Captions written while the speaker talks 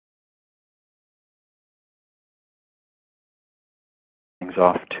things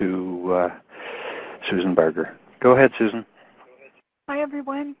off to Susan Barger. Go ahead, Susan. Hi,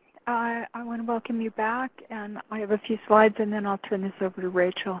 everyone. I want to welcome you back, and I have a few slides, and then I'll turn this over to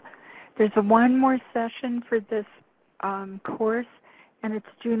Rachel. There's one more session for this course, and it's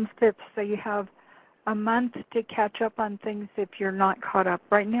June 5th, so you have a month to catch up on things if you're not caught up.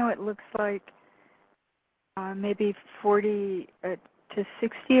 Right now it looks like maybe 40 to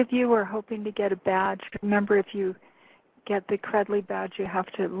 60 of you are hoping to get a badge. Remember, if you get the Credly badge, you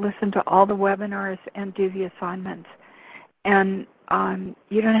have to listen to all the webinars and do the assignments. And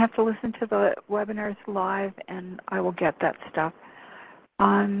you don't have to listen to the webinars live, and I will get that stuff.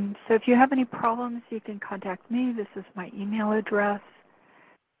 So if you have any problems, you can contact me. This is my email address.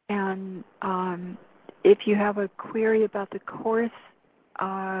 And if you have a query about the course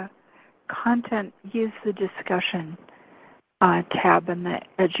content, use the discussion tab in the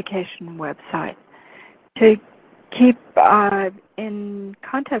education website. To keep in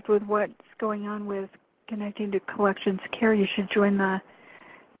contact with what's going on with Connecting to Collections Care, you should join the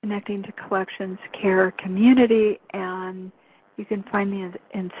Connecting to Collections Care community, and you can find the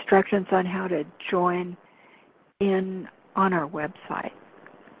instructions on how to join in on our website.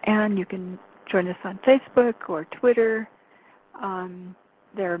 And you can join us on Facebook or Twitter.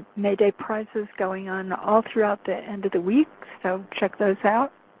 There are May Day prizes going on all throughout the end of the week, so check those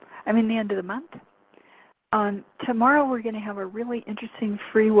out. The end of the month. Tomorrow we're going to have a really interesting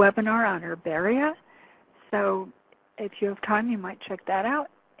free webinar on herbaria. So if you have time, you might check that out.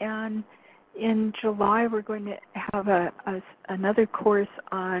 And in July, we're going to have another course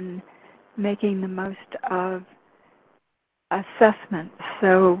on making the most of assessment.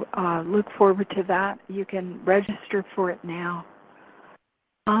 So look forward to that. You can register for it now.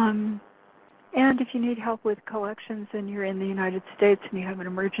 And if you need help with collections and you're in the United States and you have an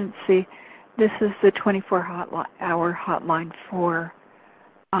emergency, this is the 24-hour hotline for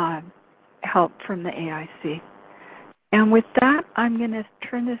help from the AIC. And with that, I'm going to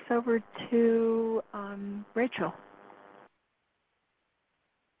turn this over to Rachel.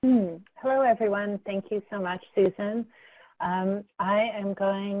 Hello, everyone. Thank you so much, Susan. I am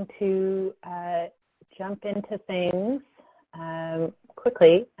going to jump into things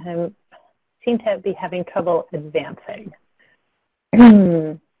quickly. I seem to be having trouble advancing.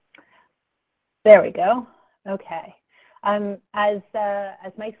 There we go. Okay. As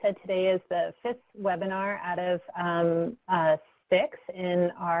Mike said, today is the 5th webinar out of 6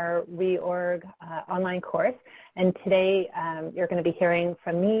 in our reorg online course. And today you're going to be hearing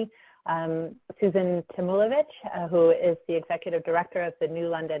from me, Susan Timulovich, who is the Executive Director of the new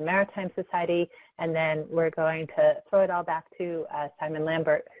London Maritime Society, and then we're going to throw it all back to Simon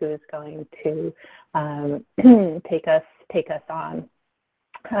Lambert, who's going to take us on.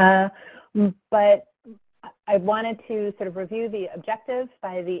 But I wanted to sort of review the objectives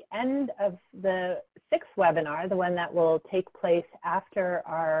by the end of the 6th webinar, the one that will take place after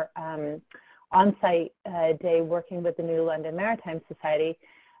our on-site day working with the new London Maritime Society.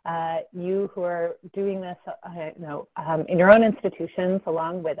 You who are doing this in your own institutions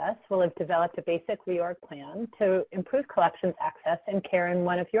along with us will have developed a basic reorg plan to improve collections access and care in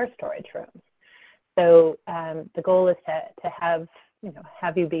one of your storage rooms. So the goal is to have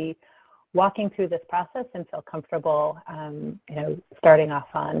you be walking through this process and feel comfortable, starting off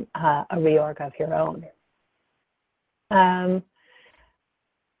on a reorg of your own.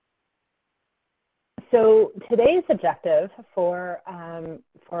 So today's objective for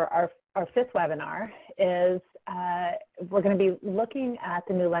our 5th webinar is we're going to be looking at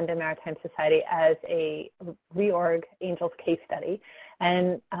the new London Maritime Society as a reorg Angels case study,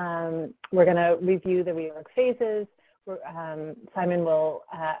 and we're going to review the reorg phases. Simon will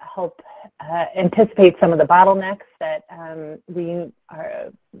help anticipate some of the bottlenecks that we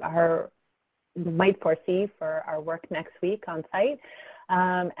might foresee for our work next week on site.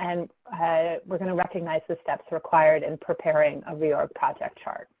 And we're going to recognize the steps required in preparing a reorg project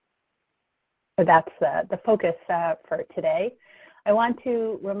chart. So that's the focus for today. I want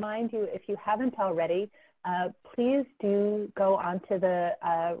to remind you, if you haven't already, please do go onto the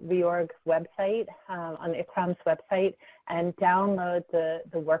reorg website, on the ICROM's website, and download the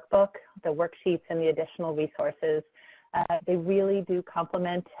workbook, the worksheets, and the additional resources. They really do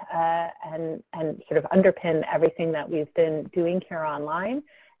complement and sort of underpin everything that we've been doing here online.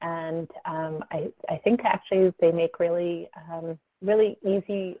 And I think actually they make really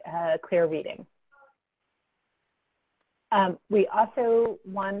easy, clear reading. We also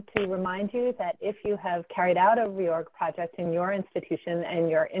want to remind you that if you have carried out a reorg project in your institution and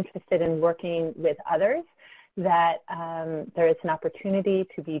you're interested in working with others, that there is an opportunity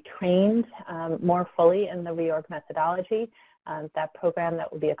to be trained more fully in the reorg methodology. That program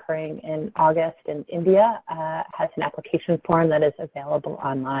that will be occurring in August in India has an application form that is available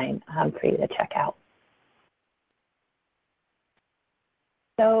online for you to check out.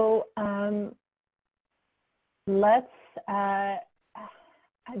 So let's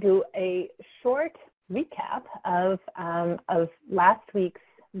do a short recap of last week's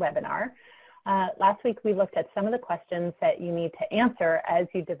webinar. Last week we looked at some of the questions that you need to answer as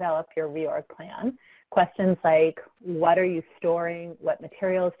you develop your reorg plan. Questions like, what are you storing? What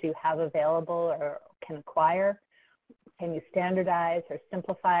materials do you have available or can acquire? Can you standardize or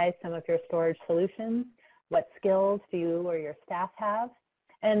simplify some of your storage solutions? What skills do you or your staff have?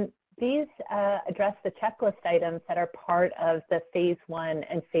 And these address the checklist items that are part of the Phase 1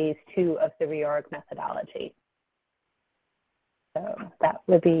 and Phase 2 of the reorg methodology. So that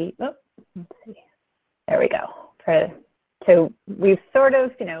would be, let's see, there we go. So we've sort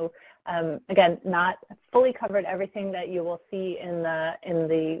of, again, not fully covered everything that you will see in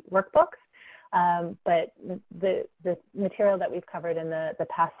the workbooks, but the material that we've covered in the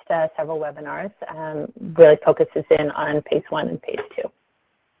past several webinars really focuses in on Phase 1 and Phase 2.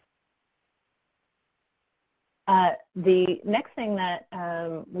 The next thing that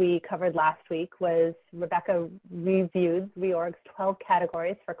we covered last week was Rebecca reviewed reorg's 12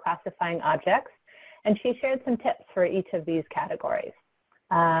 categories for classifying objects, and she shared some tips for each of these categories.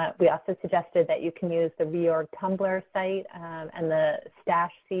 We also suggested that you can use the reorg Tumblr site and the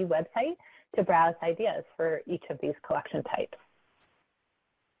Stash C website to browse ideas for each of these collection types.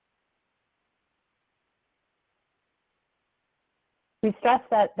 We stress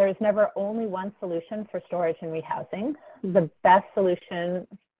that there's never only one solution for storage and rehousing. The best solution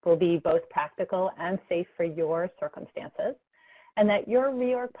will be both practical and safe for your circumstances, and that your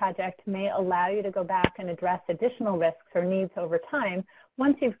reorg project may allow you to go back and address additional risks or needs over time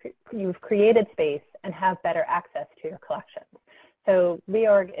once you've created space and have better access to your collections. So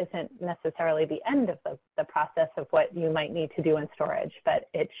reorg isn't necessarily the end of the process of what you might need to do in storage, but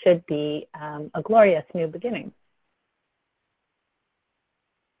it should be a glorious new beginning.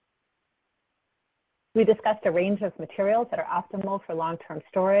 We discussed a range of materials that are optimal for long-term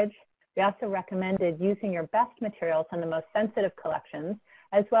storage. We also recommended using your best materials on the most sensitive collections,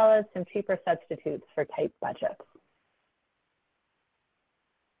 as well as some cheaper substitutes for tight budgets.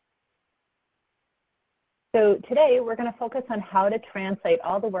 So today, we're going to focus on how to translate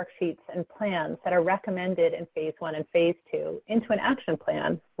all the worksheets and plans that are recommended in Phase 1 and Phase 2 into an action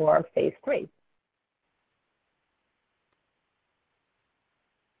plan for Phase 3.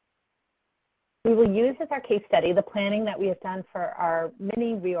 We will use as our case study the planning that we have done for our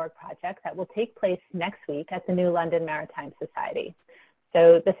mini reorg project that will take place next week at the new London Maritime Society.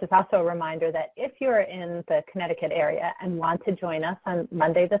 So this is also a reminder that if you're in the Connecticut area and want to join us on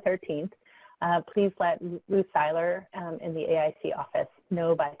Monday the 13th, please let Ruth Seiler in the AIC office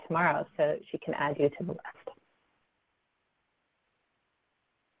know by tomorrow so she can add you to the list.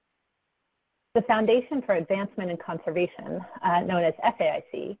 The Foundation for Advancement in Conservation, known as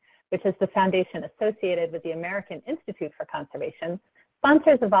FAIC, which is the foundation associated with the American Institute for Conservation,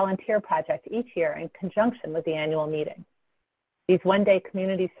 sponsors a volunteer project each year in conjunction with the annual meeting. These one-day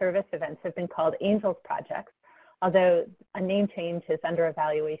community service events have been called Angels Projects, although a name change is under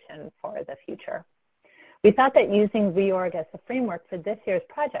evaluation for the future. We thought that using reorg as the framework for this year's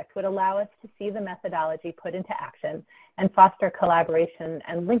project would allow us to see the methodology put into action and foster collaboration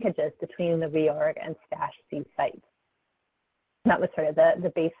and linkages between the reorg and Stash C sites. That was sort of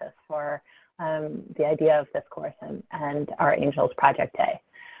the basis for the idea of this course and our Angels Project Day.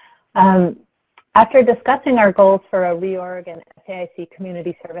 After discussing our goals for a reorg and AIC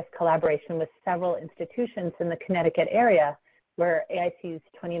community service collaboration with several institutions in the Connecticut area, where AIC's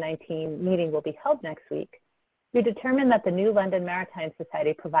 2019 meeting will be held next week, we determined that the new London Maritime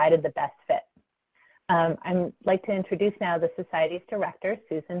Society provided the best fit. I'd like to introduce now the Society's director,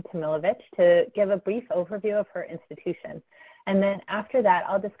 Susan Tamilovich, to give a brief overview of her institution. And then after that,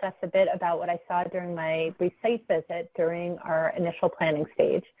 I'll discuss a bit about what I saw during my brief site visit during our initial planning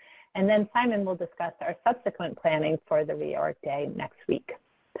stage. And then Simon will discuss our subsequent planning for the reorg day next week.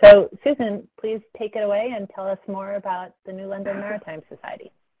 So Susan, please take it away and tell us more about the new London Maritime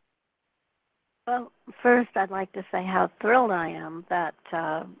Society. Well, first I'd like to say how thrilled I am that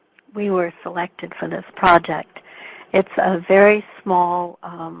we were selected for this project. It's a very small,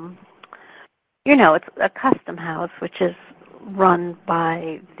 it's a custom house, which is run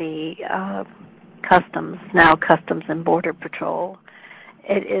by the Customs and Border Patrol.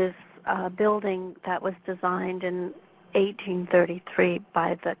 It is a building that was designed in 1833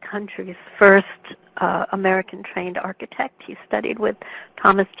 by the country's first American-trained architect. He studied with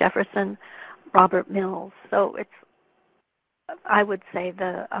Thomas Jefferson, Robert Mills. So it's, I would say,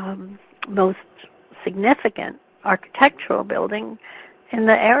 the most significant architectural building in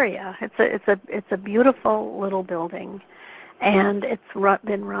the area. It's a beautiful little building, and it's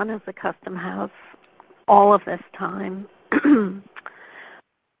been run as a custom house all of this time.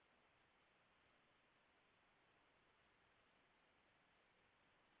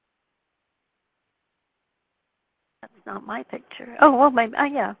 That's not my picture. Oh, well, maybe,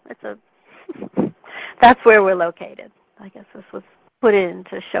 yeah, it's a. That's where we're located. I guess this was put in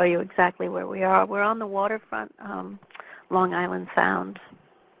to show you exactly where we are. We're on the waterfront, Long Island Sound.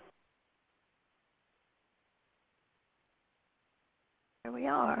 Here we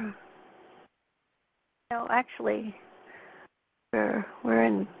are. No, actually, we're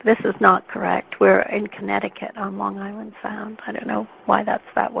in. This is not correct. We're in Connecticut on Long Island Sound. I don't know why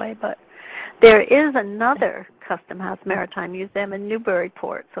that's that way, but there is another Custom House Maritime Museum in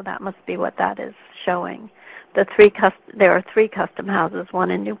Newburyport, so that must be what that is showing. There are three custom houses,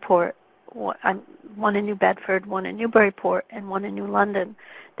 one in Newport, one in New Bedford, one in Newburyport, and one in New London.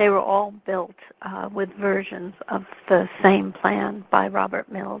 They were all built with versions of the same plan by Robert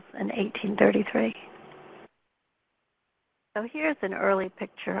Mills in 1833. So here's an early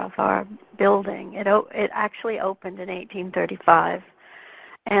picture of our building. It actually opened in 1835.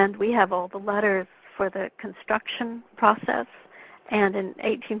 And we have all the letters for the construction process. And in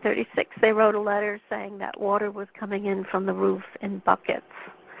 1836, they wrote a letter saying that water was coming in from the roof in buckets.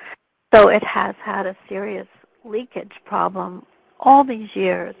 So it has had a serious leakage problem all these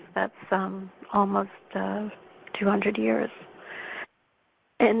years. That's almost 200 years.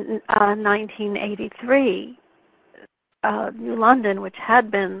 In 1983, New London, which had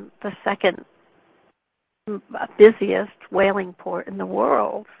been the second busiest whaling port in the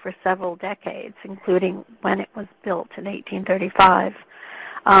world for several decades, including when it was built in 1835,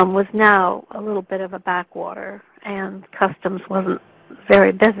 was now a little bit of a backwater, and customs wasn't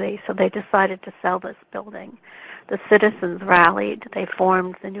very busy, so they decided to sell this building. The citizens rallied. They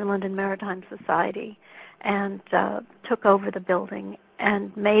formed the New London Maritime Society and took over the building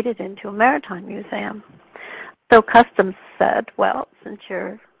and made it into a maritime museum. So customs said, well, since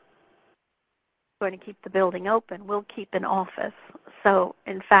you're going to keep the building open, we'll keep an office. So,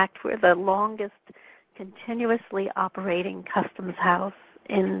 in fact, we're the longest continuously operating customs house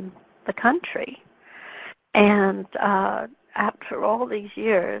in the country. And after all these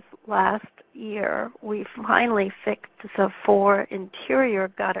years, last year, we finally fixed the 4 interior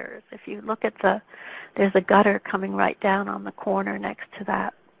gutters. If you look at there's a gutter coming right down on the corner next to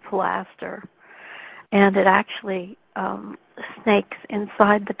that pilaster. And it actually snakes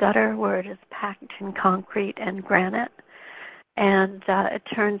inside the gutter where it is packed in concrete and granite. And it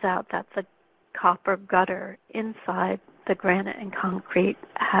turns out that the copper gutter inside the granite and concrete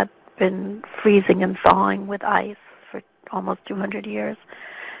had been freezing and thawing with ice for almost 200 years.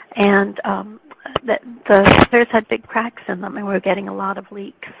 And the gutters had big cracks in them, and we were getting a lot of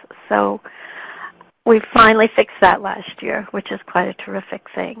leaks. So we finally fixed that last year, which is quite a terrific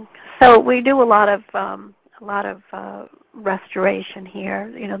thing. So we do a lot of restoration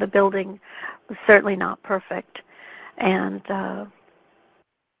here. You know, the building was certainly not perfect, and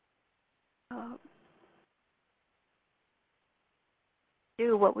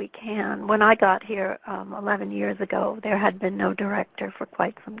do what we can. When I got here 11 years ago, there had been no director for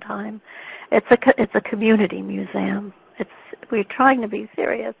quite some time. It's a community museum. We're trying to be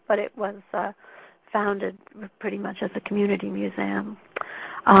serious, but it was founded pretty much as a community museum.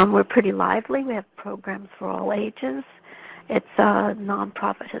 We're pretty lively. We have programs for all ages. It's a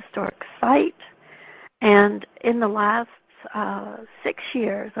nonprofit historic site. And in the last 6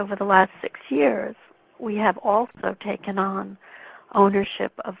 years, over the last 6 years, we have also taken on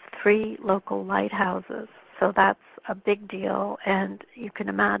ownership of 3 local lighthouses. So that's a big deal. And you can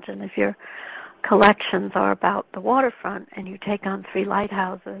imagine if your collections are about the waterfront and you take on 3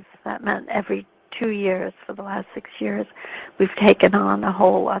 lighthouses, that meant every 2 years for the last 6 years, we've taken on a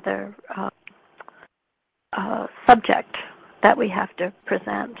whole other subject that we have to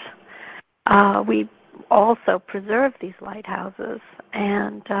present. We also preserve these lighthouses,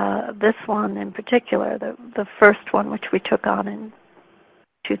 and this one in particular, the first one, which we took on in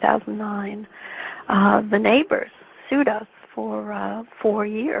 2009, the neighbors sued us for 4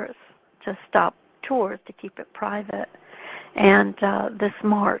 years to stop tours to keep it private. And this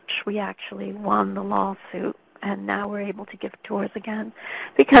March, we actually won the lawsuit, and now we're able to give tours again.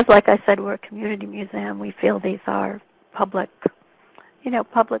 Because, like I said, we're a community museum. We feel these are public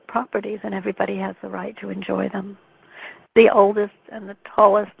properties, and everybody has the right to enjoy them. the oldest and the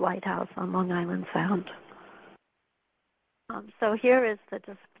tallest lighthouse on Long Island Sound. So here is the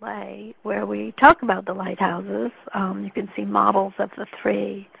display where we talk about the lighthouses. You can see models of the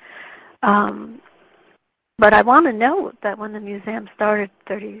three. But I want to note that when the museum started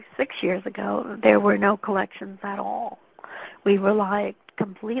 36 years ago, there were no collections at all. We relied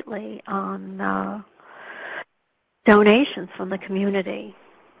completely on donations from the community.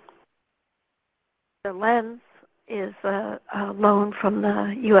 The lens is a loan from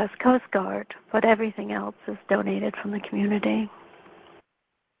the U.S. Coast Guard, but everything else is donated from the community.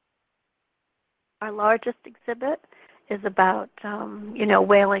 Our largest exhibit is about,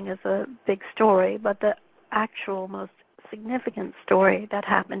 whaling is a big story, but the actual most significant story that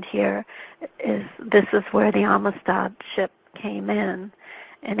happened here is this is where the Amistad ship came in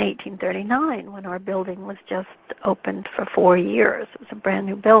 1839 when our building was just opened for 4 years. It was a brand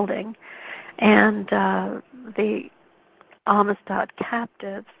new building. And the Amistad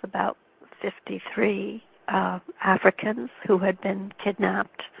captives, about 53 Africans who had been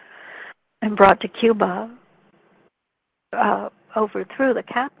kidnapped and brought to Cuba, overthrew the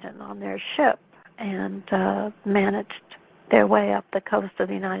captain on their ship and managed their way up the coast of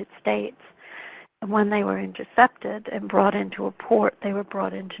the United States. And when they were intercepted and brought into a port, they were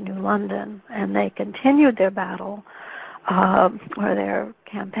brought into New London, and they continued their battle or their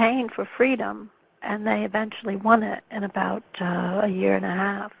campaign for freedom, and they eventually won it in about a year and a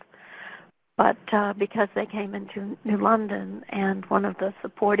half. But because they came into New London and one of the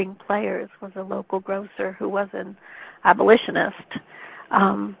supporting players was a local grocer who was an abolitionist,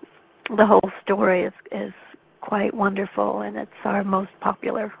 the whole story is quite wonderful, and it's our most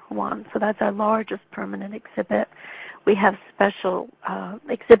popular one. So that's our largest permanent exhibit. We have special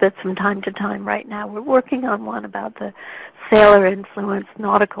exhibits from time to time. Right now we're working on one about the sailor influence,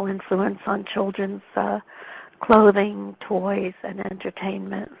 nautical influence on children's clothing, toys, and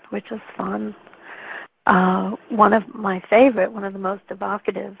entertainment, which is fun. One of my favorite, one of the most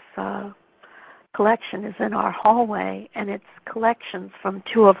evocative collection is in our hallway, and it's collections from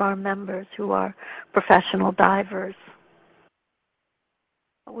two of our members who are professional divers.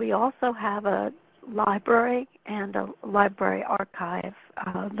 We also have a library and a library archive.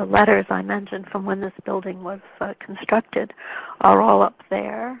 The letters I mentioned from when this building was constructed are all up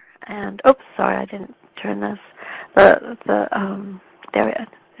there. And oops, sorry, I didn't turn this. There's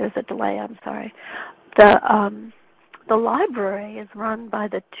a delay. I'm sorry. The library is run by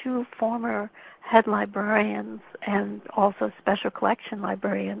the two former head librarians and also special collection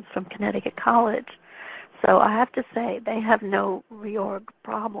librarians from Connecticut College. So I have to say they have no reorg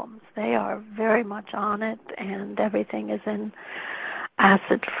problems. They are very much on it, and everything is in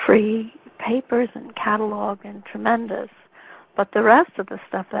acid-free papers and catalog and tremendous. But the rest of the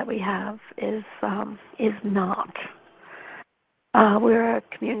stuff that we have is not. We're a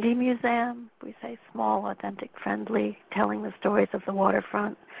community museum. We say small, authentic, friendly, telling the stories of the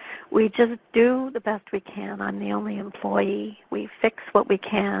waterfront. We just do the best we can. I'm the only employee. We fix what we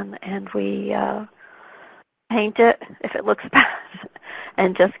can, and we paint it if it looks bad,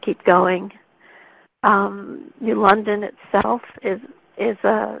 and just keep going. New London itself is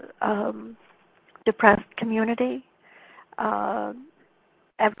a depressed community.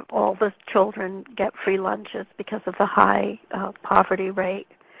 All the children get free lunches because of the high poverty rate.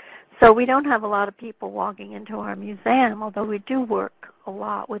 So we don't have a lot of people walking into our museum, although we do work a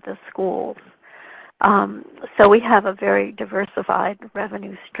lot with the schools. So we have a very diversified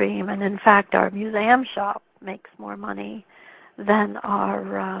revenue stream, and in fact our museum shop makes more money than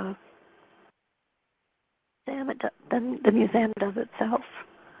our than the museum does itself.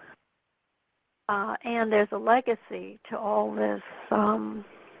 And there's a legacy to all this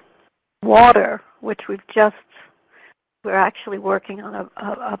water, which we're actually working on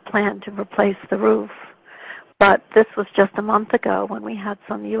a plan to replace the roof. But this was just a month ago when we had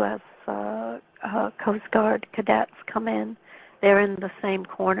some U.S. Coast Guard cadets come in. They're in the same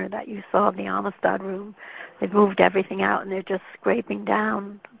corner that you saw of the Amistad room. They've moved everything out, and they're just scraping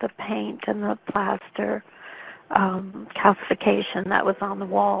down the paint and the plaster calcification that was on the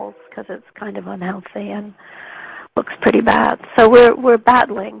walls because it's kind of unhealthy and looks pretty bad. So we're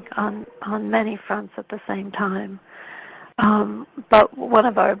battling on many fronts at the same time. But one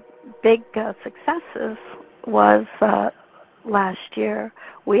of our big successes was last year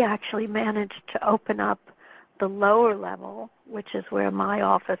we actually managed to open up the lower level, which is where my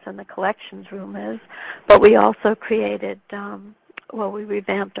office and the collections room is. But we also created, we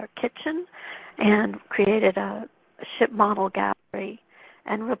revamped our kitchen and created a ship model gallery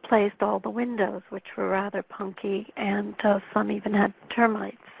and replaced all the windows, which were rather punky, and some even had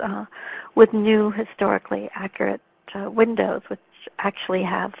termites, with new historically accurate windows, which actually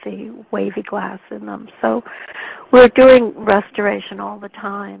have the wavy glass in them. So we're doing restoration all the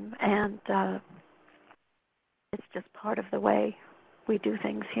time, and it's just part of the way we do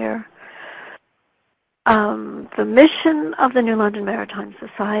things here. The mission of the New London Maritime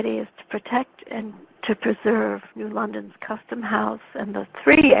Society is to protect and to preserve New London's Custom House and the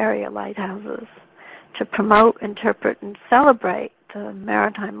 3 area lighthouses, to promote, interpret, and celebrate the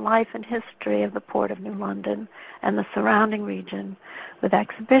maritime life and history of the Port of New London and the surrounding region with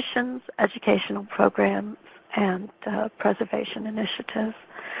exhibitions, educational programs, and preservation initiatives.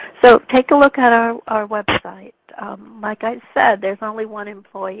 So take a look at our website. Like I said, there's only 1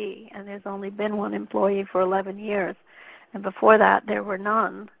 employee, and there's only been 1 employee for 11 years. And before that, there were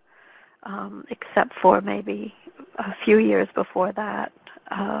none, except for maybe a few years before that.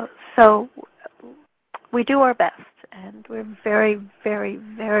 So we do our best, and we're very, very,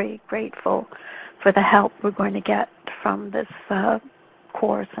 very grateful for the help we're going to get from this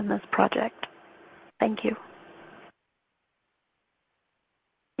course and this project. Thank you.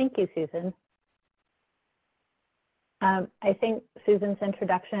 Thank you, Susan. I think Susan's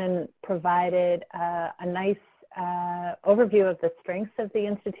introduction provided a nice overview of the strengths of the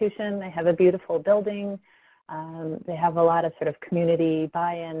institution. They have a beautiful building. They have a lot of sort of community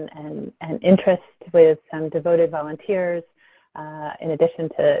buy-in and interest with some devoted volunteers, in addition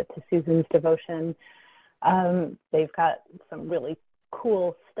to Susan's devotion. They've got some really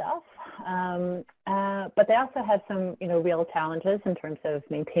cool stuff, but they also have some, real challenges in terms of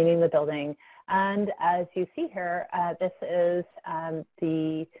maintaining the building. And as you see here, this is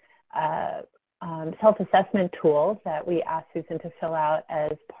the self-assessment tool that we asked Susan to fill out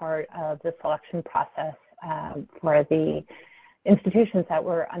as part of the selection process for the institutions that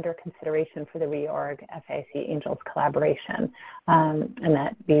were under consideration for the reorg AIC Angels collaboration, and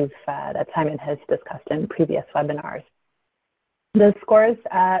that Simon has discussed in previous webinars. The scores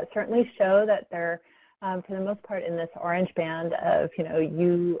certainly show that they're, for the most part, in this orange band of,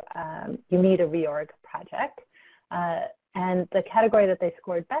 you need a reorg project. And the category that they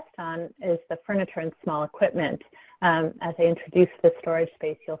scored best on is the furniture and small equipment. As I introduce the storage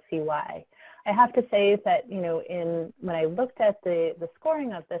space, you'll see why. I have to say that, when I looked at the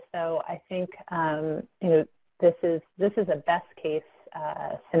scoring of this, though, I think, this is a best case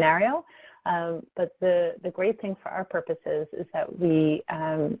scenario. But the great thing for our purposes is that we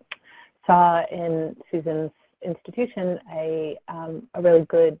saw in Susan's institution a really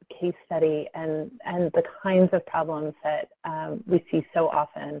good case study and the kinds of problems that we see so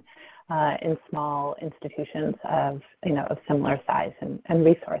often in small institutions of similar size and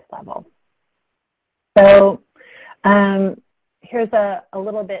resource level. So here's a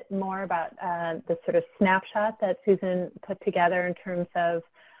little bit more about the sort of snapshot that Susan put together in terms of,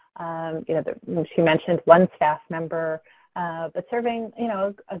 she mentioned 1 staff member, but serving,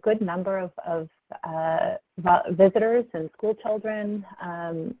 a good number of visitors and school children,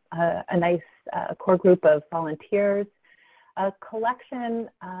 a nice core group of volunteers, a collection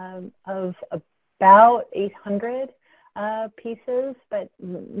of about 800 pieces, but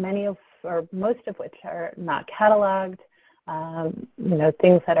most of which are not cataloged.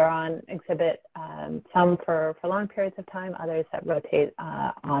 Things that are on exhibit, some for long periods of time, others that rotate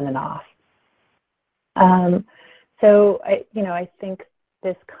on and off. So I think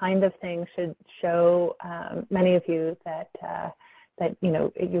this kind of thing should show many of you that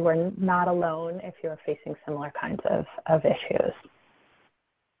you are not alone if you're facing similar kinds of issues.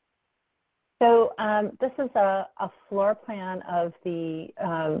 So this is a floor plan of the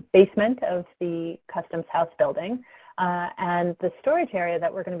basement of the Customs House building. And the storage area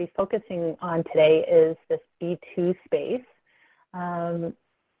that we're going to be focusing on today is this B2 space.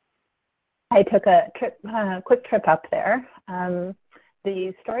 I took a quick trip up there.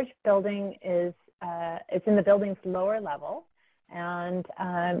 The storage building is it's in the building's lower level, and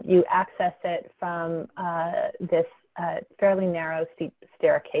you access it from this fairly narrow steep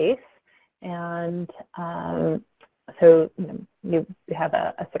staircase. And so you have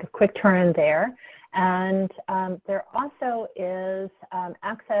a sort of quick turn there. And there also is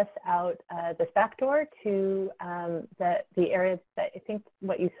access out this back door to the area that I think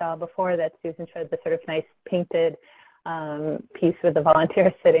what you saw before that Susan showed, the sort of nice painted piece with the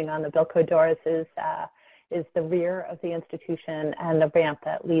volunteers sitting on the Bilco doors is the rear of the institution and the ramp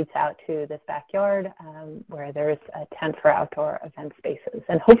that leads out to this backyard where there's a tent for outdoor event spaces.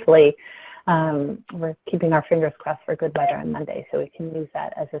 And hopefully we're keeping our fingers crossed for good weather on Monday so we can use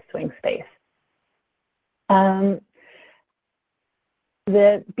that as a swing space.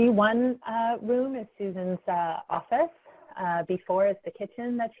 The B1 room is Susan's office. B4 is the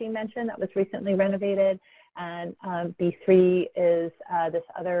kitchen that she mentioned that was recently renovated, and B3 is this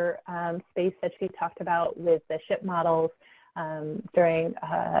other space that she talked about with the ship models. During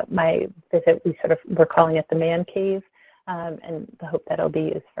my visit, we're calling it the man cave, and the hope that it'll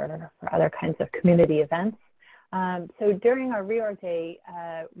be used for other kinds of community events. So during our reorg day,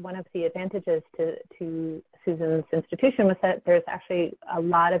 one of the advantages to Susan's institution was that there's actually a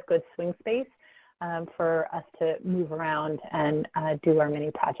lot of good swing space for us to move around and do our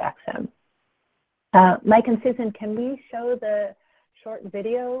mini projects in. Mike and Susan, can we show the short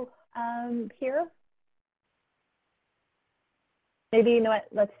video here? Maybe, you know what,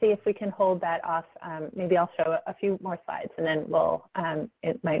 let's see if we can hold that off. Maybe I'll show a few more slides, and then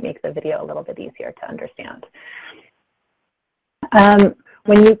it might make the video a little bit easier to understand.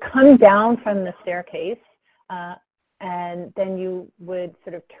 When you come down from the staircase, and then you would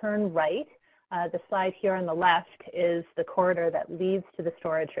sort of turn right, the slide here on the left is the corridor that leads to the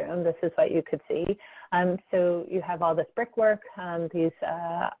storage room. This is what you could see. So you have all this brickwork, these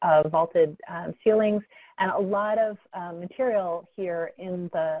vaulted ceilings, and a lot of material here in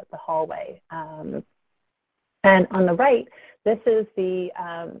the hallway. And on the right, this is the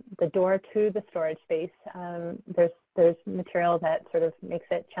door to the storage space. There's material that sort of makes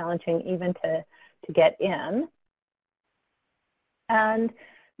it challenging even to get in. And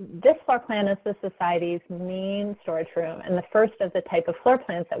this floor plan is the Society's main storage room and the first of the type of floor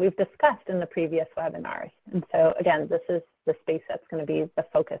plans that we've discussed in the previous webinars. And so again, this is the space that's going to be the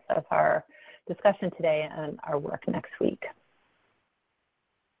focus of our discussion today and our work next week.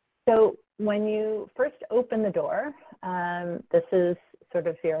 So when you first open the door, this is sort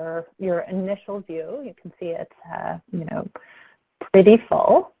of your initial view. You can see it's pretty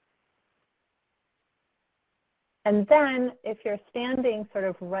full. And then if you're standing sort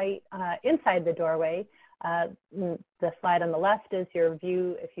of right inside the doorway, the slide on the left is your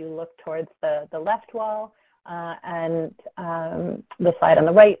view if you look towards the left wall, and the slide on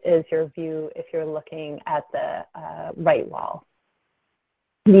the right is your view if you're looking at the right wall.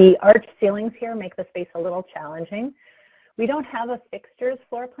 The arched ceilings here make the space a little challenging. We don't have a fixtures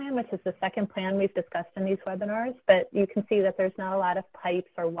floor plan, which is the second plan we've discussed in these webinars, but you can see that there's not a lot of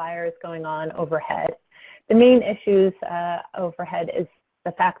pipes or wires going on overhead. The main issues overhead is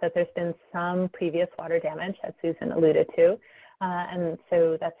the fact that there's been some previous water damage, as Susan alluded to, and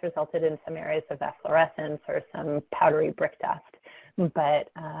so that's resulted in some areas of efflorescence or some powdery brick dust. But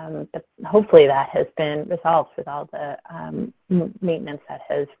hopefully that has been resolved with all the maintenance that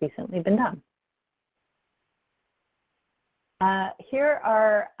has recently been done. Here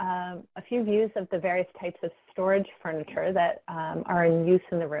are a few views of the various types of storage furniture that are in use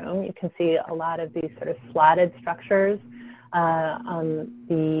in the room. You can see a lot of these sort of slotted structures. There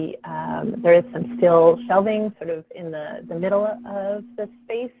is some steel shelving sort of in the middle of the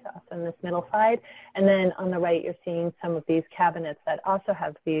space, also on this middle side. And then on the right, you're seeing some of these cabinets that also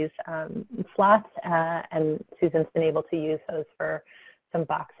have these slots, and Susan's been able to use those for some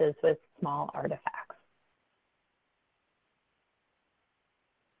boxes with small artifacts.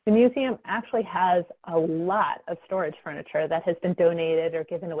 The museum actually has a lot of storage furniture that has been donated or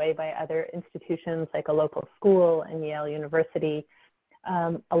given away by other institutions like a local school and Yale University.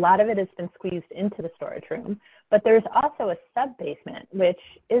 A lot of it has been squeezed into the storage room, but there's also a sub-basement, which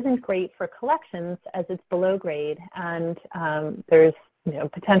isn't great for collections as it's below grade, and there's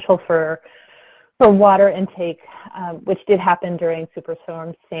potential for water intake, which did happen during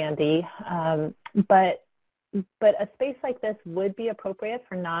Superstorm Sandy, but a space like this would be appropriate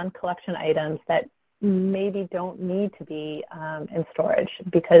for non-collection items that maybe don't need to be in storage,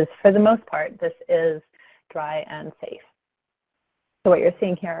 because for the most part, this is dry and safe. So what you're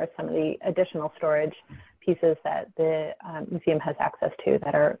seeing here are some of the additional storage pieces that the museum has access to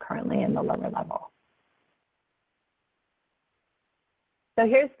that are currently in the lower level. So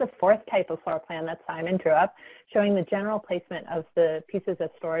here's the fourth type of floor plan that Simon drew up, showing the general placement of the pieces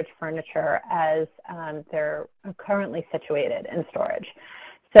of storage furniture as they're currently situated in storage.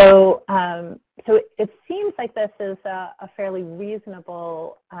 So, so it seems like this is a fairly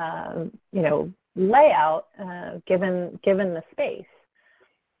reasonable, layout given the space,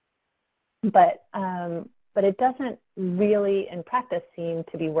 but it doesn't really, in practice, seem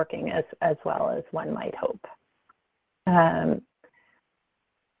to be working as well as one might hope.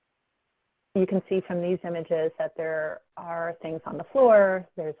 You can see from these images that there are things on the floor.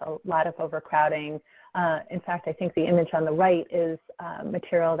 There's a lot of overcrowding. In fact, I think the image on the right is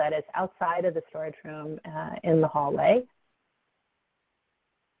material that is outside of the storage room in the hallway.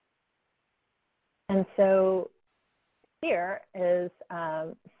 And so here is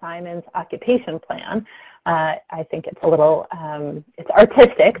Simon's occupation plan. I think it's a little, it's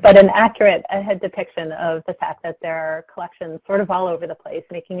artistic, but an accurate depiction of the fact that there are collections sort of all over the place,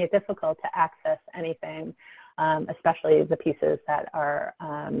 making it difficult to access anything, especially the pieces that are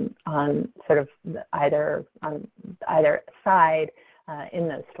on sort of on either side in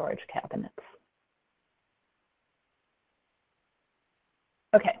those storage cabinets.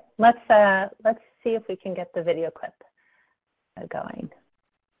 Okay, let's see if we can get the video clip going.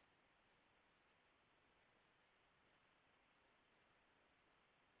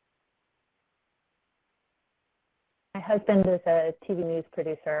 My husband is a TV news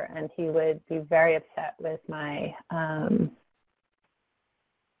producer, and he would be very upset with my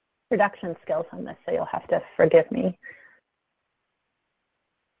production skills on this, so you'll have to forgive me.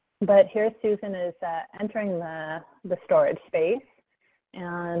 But here Susan is entering the storage space,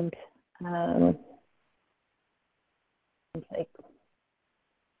 and it's like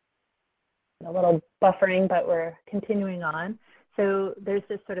a little buffering, but we're continuing on. So there's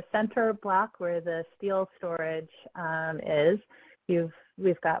this sort of center block where the steel storage is.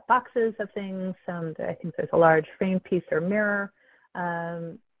 We've got boxes of things. I think there's a large frame piece or mirror,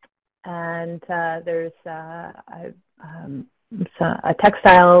 and there's a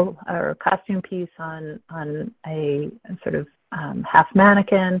textile or costume piece on a sort of half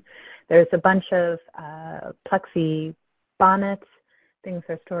mannequin. There's a bunch of plexi bonnets. Things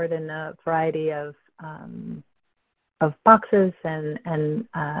are stored in a variety of boxes and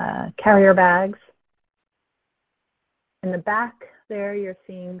carrier bags. In the back there, you're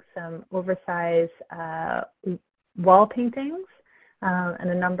seeing some oversized wall paintings and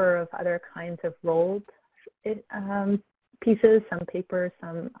a number of other kinds of rolled pieces, some paper,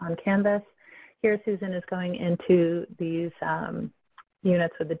 some on canvas. Here Susan is going into these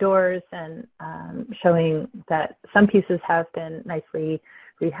units with the doors and showing that some pieces have been nicely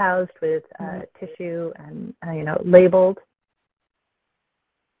rehoused with tissue and labeled.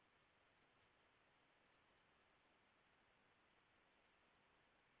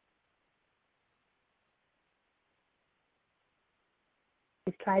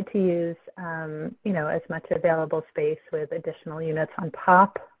 We've tried to use as much available space with additional units on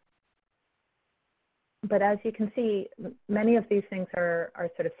top. But as you can see, many of these things are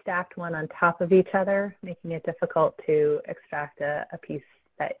sort of stacked one on top of each other, making it difficult to extract a piece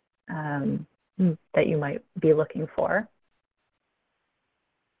that you might be looking for.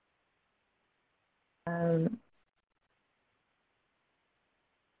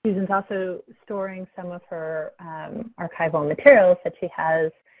 Susan's also storing some of her archival materials that she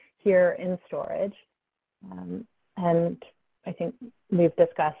has here in storage. And I think we've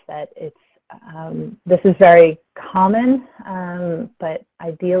discussed that this is very common, but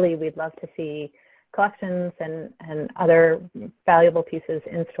ideally we'd love to see collections and other valuable pieces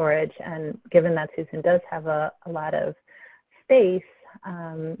in storage. And given that Susan does have a lot of space,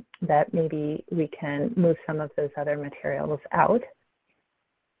 that maybe we can move some of those other materials out.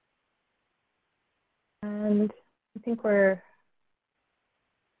 And I think we're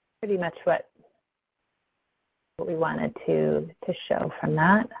pretty much what we wanted to show from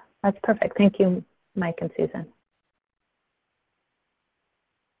that. That's perfect. Thank you, Mike and Susan.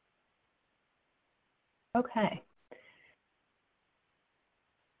 Okay.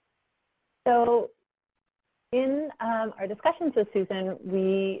 So in our discussions with Susan,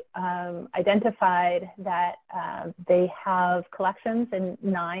 we identified that they have collections in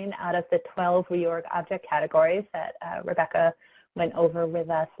 9 out of the 12 reorg object categories that Rebecca went over with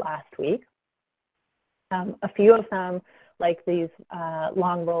us last week. A few of them, like these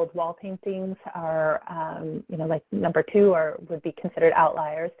long rolled wall paintings, are, like number 2 would be considered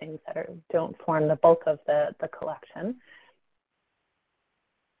outliers, things that don't form the bulk of the collection.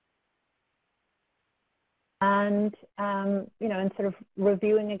 And, in sort of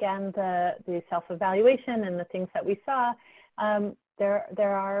reviewing again the self-evaluation and the things that we saw, there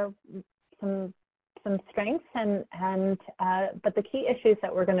are some strengths but the key issues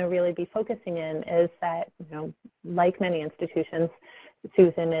that we're going to really be focusing in is that, like many institutions,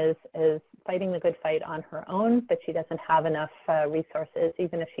 Susan is fighting the good fight on her own, but she doesn't have enough resources,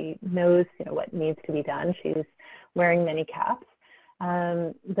 even if she knows, what needs to be done. She's wearing many caps.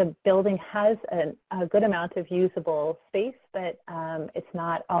 The building has a good amount of usable space, but it's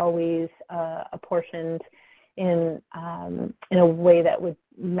not always apportioned in a way that would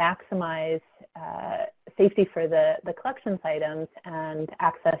maximize safety for the collections items and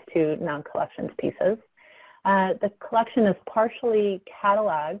access to non-collections pieces. The collection is partially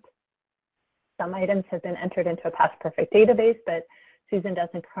cataloged. Some items have been entered into a past perfect database, but Susan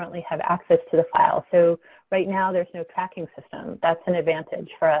doesn't currently have access to the file. So right now there's no tracking system. That's an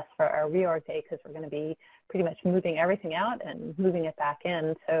advantage for us for our reorg day because we're going to be pretty much moving everything out and moving it back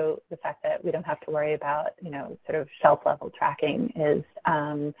in. So the fact that we don't have to worry about, sort of shelf level tracking is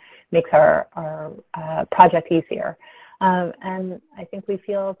makes our project easier. And I think we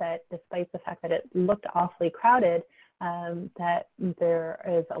feel that despite the fact that it looked awfully crowded, that there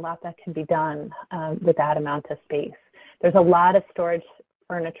is a lot that can be done with that amount of space. There's a lot of storage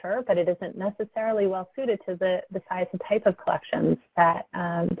furniture, but it isn't necessarily well suited to the size and type of collections that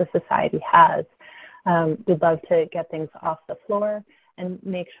the Society has. We'd love to get things off the floor and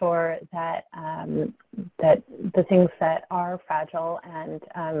make sure that that the things that are fragile and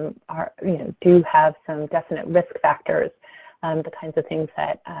do have some definite risk factors, the kinds of things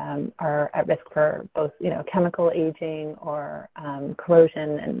that are at risk for both chemical aging or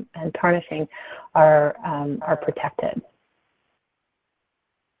corrosion and tarnishing are protected.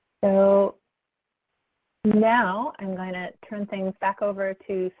 So now I'm going to turn things back over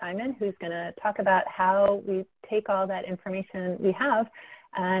to Simon, who's going to talk about how we take all that information we have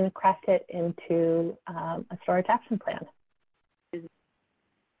and craft it into a storage action plan.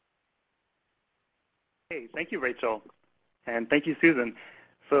 Hey, thank you, Rachel. And thank you, Susan.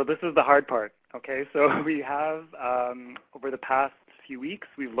 So this is the hard part, okay? So we have, over the past few weeks,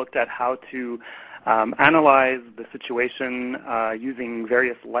 we've looked at how to analyze the situation using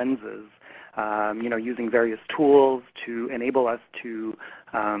various lenses, using various tools to enable us to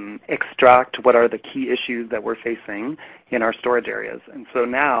extract what are the key issues that we're facing in our storage areas. And so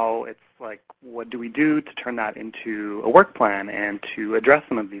now it's like, what do we do to turn that into a work plan and to address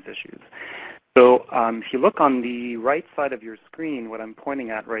some of these issues? So if you look on the right side of your screen, what I'm pointing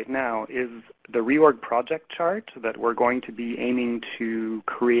at right now is the reorg project chart that we're going to be aiming to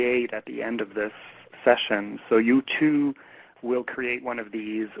create at the end of this session. So you too will create one of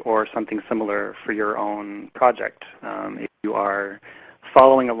these or something similar for your own project if you are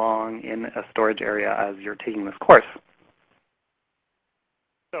following along in a storage area as you're taking this course.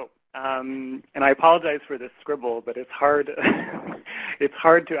 So, and I apologize for this scribble, but it's hard. It's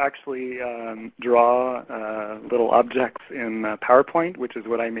hard to actually draw little objects in PowerPoint, which is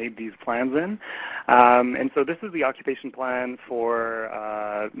what I made these plans in. And so this is the occupation plan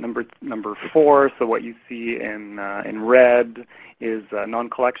for number 4. So what you see in red is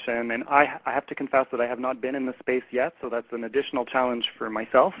non-collection. And I have to confess that I have not been in the space yet, so that's an additional challenge for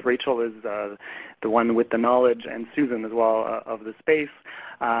myself. Rachel is the one with the knowledge, and Susan as well of the space.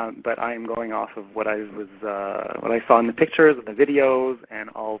 But I am going off of what I saw in the pictures and the videos, and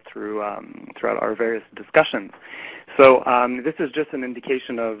all throughout our various discussions. So this is just an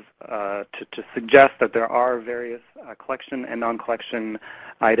indication of to suggest that there are various collection and non-collection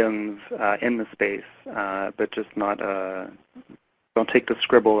items in the space, but just not. Don't take the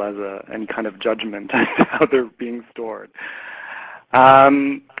scribble as any kind of judgment as to how they're being stored.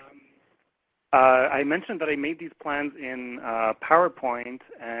 I mentioned that I made these plans in PowerPoint,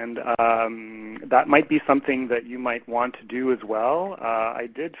 and that might be something that you might want to do as well. I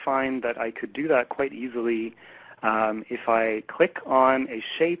did find that I could do that quite easily if I click on a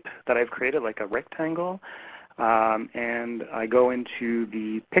shape that I've created, like a rectangle, and I go into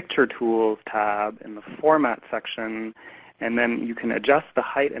the Picture Tools tab in the Format section, and then you can adjust the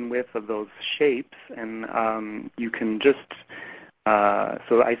height and width of those shapes, and you can just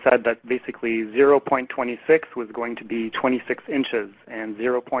so I said that basically 0.26 was going to be 26 inches and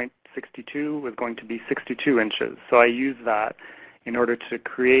 0.62 was going to be 62 inches. So I used that in order to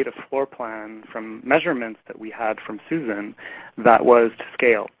create a floor plan from measurements that we had from Susan that was to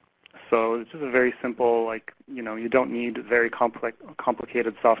scale. So this is a very simple, you don't need very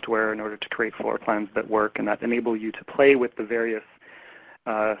complicated software in order to create floor plans that work and that enable you to play with the various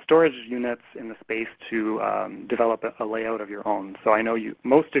storage units in the space to develop a layout of your own. So I know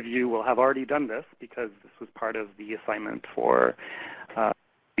most of you will have already done this because this was part of the assignment for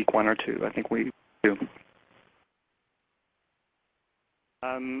week 1 or 2. I think we do.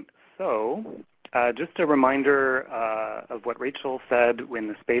 Just a reminder of what Rachel said. In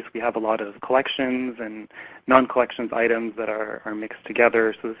the space, we have a lot of collections and non-collections items that are mixed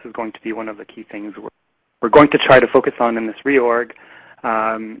together. So this is going to be one of the key things we're going to try to focus on in this reorg.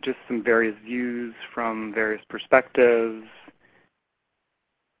 Just some various views from various perspectives.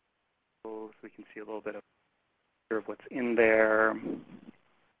 So we can see a little bit of what's in there.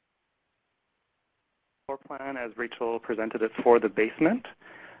 Floor plan as Rachel presented it for the basement.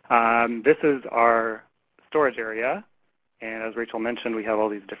 This is our storage area, and as Rachel mentioned, we have all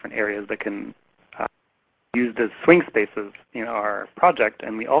these different areas that can be used as swing spaces in our project,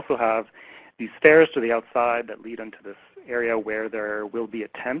 and we also have these stairs to the outside that lead into this area where there will be a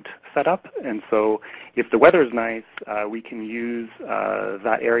tent set up, and so if the weather's nice, we can use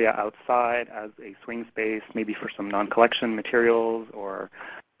that area outside as a swing space, maybe for some non-collection materials or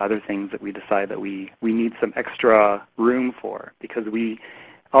other things that we decide that we need some extra room for, because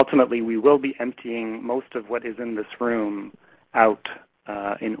ultimately we will be emptying most of what is in this room out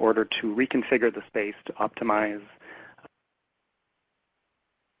in order to reconfigure the space to optimize,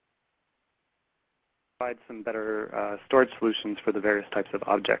 provide some better storage solutions for the various types of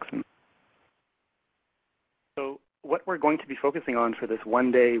objects. So what we're going to be focusing on for this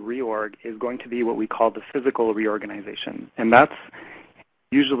one-day reorg is going to be what we call the physical reorganization. And that's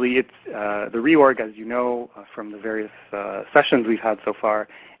usually the reorg, as you know from the various sessions we've had so far,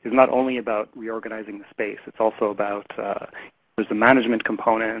 is not only about reorganizing the space. It's also about, there's the management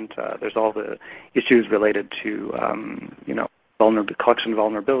component, there's all the issues related to, collection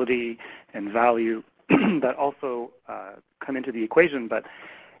vulnerability and value that also come into the equation. But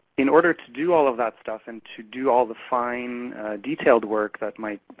in order to do all of that stuff and to do all the fine, detailed work that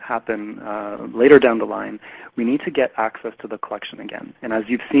might happen later down the line, we need to get access to the collection again. And as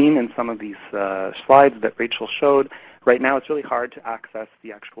you've seen in some of these slides that Rachael showed, right now it's really hard to access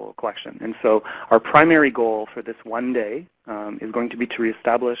the actual collection. And so our primary goal for this one day is going to be to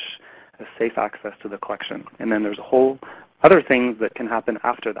reestablish a safe access to the collection. And then there's a whole other things that can happen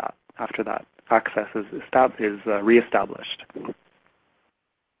after that access is reestablished.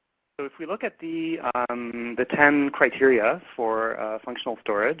 So if we look at the 10 criteria for functional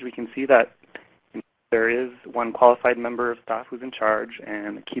storage, we can see that there is one qualified member of staff who's in charge,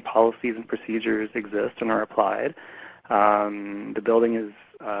 and the key policies and procedures exist and are applied. The building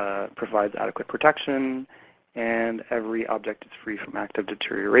provides adequate protection, and every object is free from active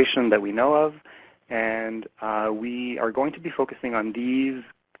deterioration that we know of. And we are going to be focusing on these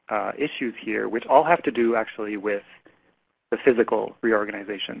issues here, which all have to do actually with the physical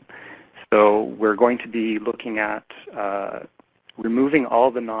reorganization. So we're going to be looking at removing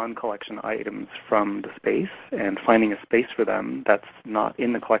all the non-collection items from the space and finding a space for them that's not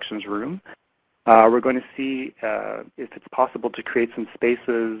in the collections room. We're going to see if it's possible to create some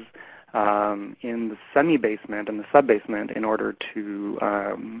spaces in the semi-basement and the sub-basement in order to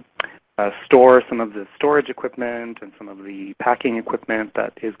store some of the storage equipment and some of the packing equipment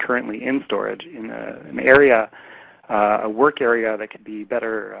that is currently in storage in an area, a work area that could be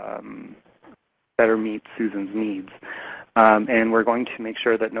better meet Susan's needs. And we're going to make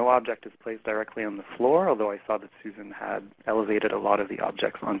sure that no object is placed directly on the floor, although I saw that Susan had elevated a lot of the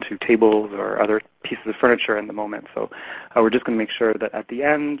objects onto tables or other pieces of furniture in the moment. So we're just going to make sure that at the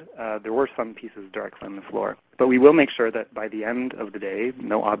end, there were some pieces directly on the floor. But we will make sure that by the end of the day,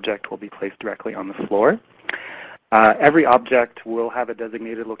 no object will be placed directly on the floor. Every object will have a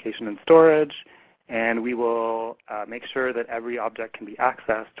designated location in storage, and we will make sure that every object can be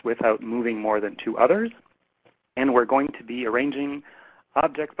accessed without moving more than 2 others. And we're going to be arranging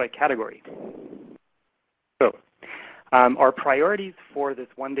objects by category. So our priorities for this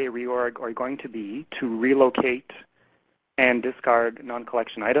one-day reorg are going to be to relocate and discard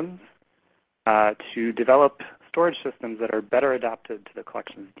non-collection items, to develop storage systems that are better adapted to the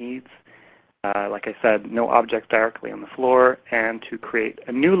collection's needs, like I said, no objects directly on the floor, and to create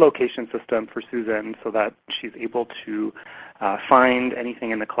a new location system for Susan so that she's able to find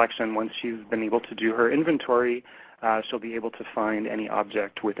anything in the collection. Once she's been able to do her inventory, she'll be able to find any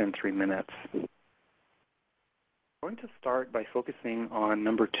object within 3 minutes. I'm going to start by focusing on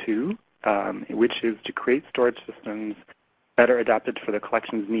number 2, which is to create storage systems better adapted for the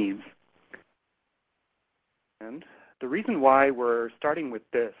collection's needs. And the reason why we're starting with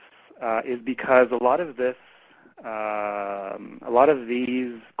this is because a lot of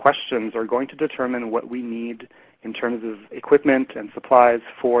these questions are going to determine what we need in terms of equipment and supplies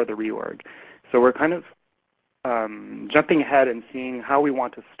for the reorg. So we're kind of jumping ahead and seeing how we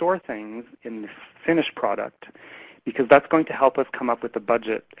want to store things in the finished product, because that's going to help us come up with a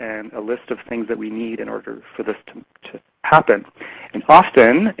budget and a list of things that we need in order for this to happen. And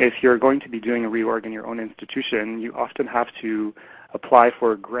often, if you're going to be doing a reorg in your own institution, you often have to apply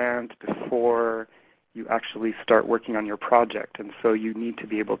for a grant before you actually start working on your project. And so you need to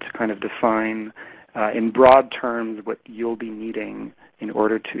be able to kind of define in broad terms what you'll be needing in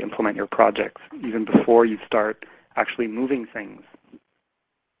order to implement your projects, even before you start actually moving things.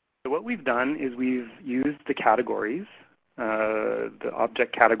 So what we've done is we've used the categories, the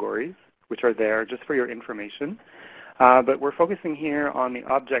object categories, which are there just for your information. But we're focusing here on the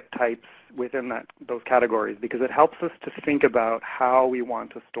object types within those categories because it helps us to think about how we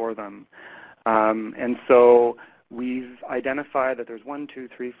want to store them. And so we've identified that there's 9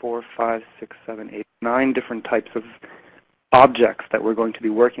 different types of objects that we're going to be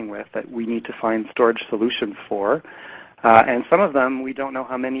working with that we need to find storage solutions for. And some of them, we don't know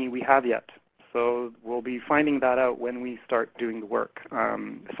how many we have yet. So we'll be finding that out when we start doing the work.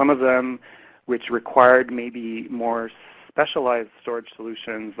 Some of them which required maybe more specialized storage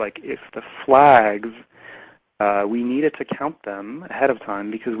solutions, like if the flags, we needed to count them ahead of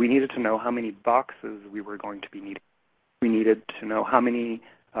time because we needed to know how many boxes we were going to be needing. We needed to know how many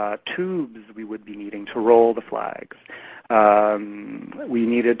tubes we would be needing to roll the flags. We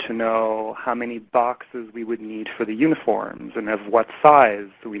needed to know how many boxes we would need for the uniforms and of what size.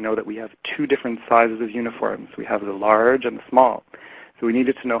 So we know that we have two different sizes of uniforms. We have the large and the small. So we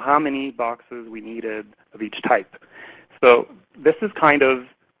needed to know how many boxes we needed of each type. So this is kind of,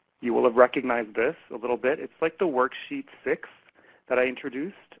 you will have recognized this a little bit. It's like the worksheet 6 that I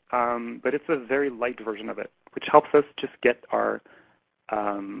introduced, but it's a very light version of it, which helps us just get our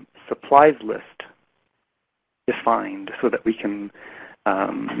supplies list defined so that we can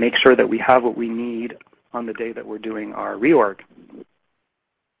make sure that we have what we need on the day that we're doing our reorg.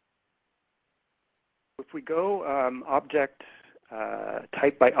 If we go object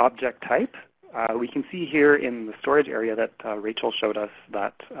type by object type, we can see here in the storage area that Rachael showed us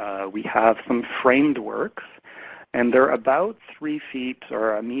that we have some framed works, and they're about 3 feet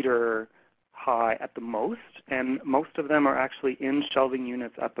or a meter high at the most, and most of them are actually in shelving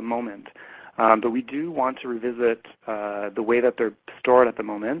units at the moment. But we do want to revisit the way that they're stored at the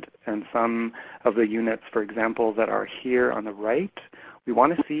moment, and some of the units, for example, that are here on the right, we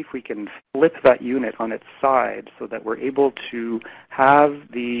want to see if we can flip that unit on its side so that we're able to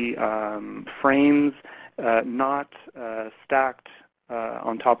have the frames not stacked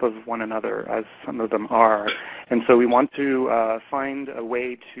on top of one another, as some of them are. And so we want to find a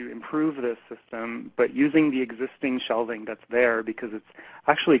way to improve this system, but using the existing shelving that's there, because it's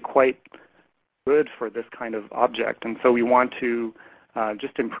actually quite good for this kind of object. And so we want to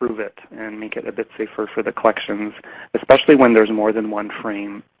just improve it and make it a bit safer for the collections, especially when there's more than one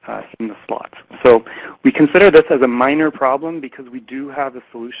frame in the slots. So we consider this as a minor problem because we do have a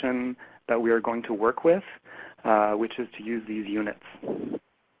solution that we are going to work with, which is to use these units.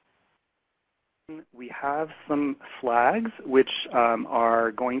 We have some flags which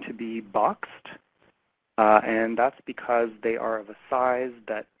are going to be boxed, and that's because they are of a size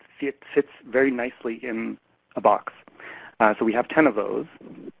that fits very nicely in a box. So we have 10 of those,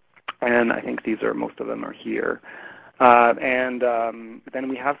 and I think most of them are here. And then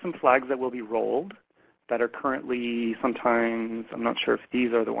we have some flags that will be rolled that are currently sometimes, I'm not sure if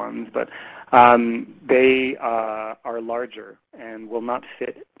these are the ones, but they are larger and will not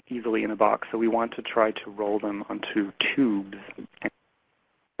fit easily in a box. So we want to try to roll them onto tubes. And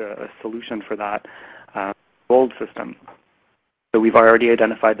a solution for that rolled system. So we've already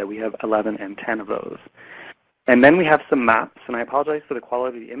identified that we have 11 and 10 of those. And then we have some maps, and I apologize for the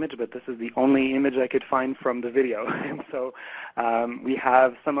quality of the image, but this is the only image I could find from the video. And so we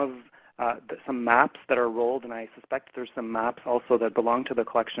have some maps that are rolled, and I suspect there's some maps also that belong to the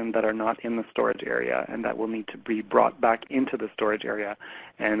collection that are not in the storage area and that will need to be brought back into the storage area.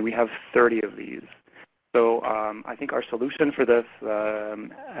 And we have 30 of these. So I think our solution for this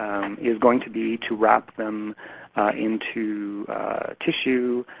is going to be to wrap them into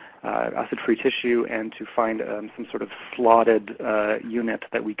tissue, acid-free tissue, and to find some sort of slotted unit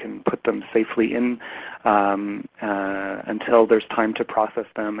that we can put them safely in until there's time to process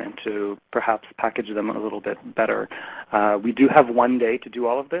them and to perhaps package them a little bit better. We do have 1 day to do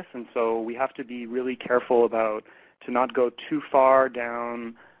all of this, and so we have to be really careful about to not go too far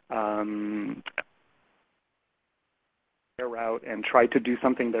down route and try to do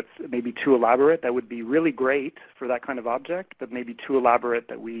something that's maybe too elaborate. That would be really great for that kind of object, but maybe too elaborate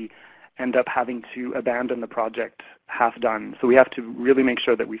that we end up having to abandon the project half done. So we have to really make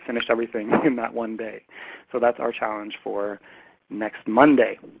sure that we finish everything in that 1 day. So that's our challenge for next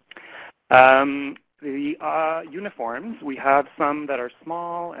Monday. The uniforms, we have some that are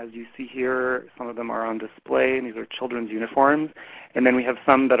small. As you see here, some of them are on display, and these are children's uniforms. And then we have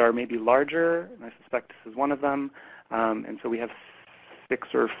some that are maybe larger, and I suspect this is one of them. And so we have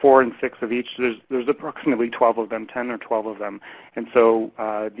 4 and 6 of each. There's approximately 12 of them, 10 or 12 of them. And so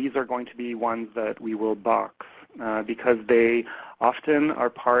these are going to be ones that we will box because they often are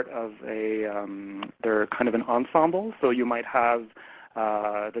part of they're kind of an ensemble. So you might have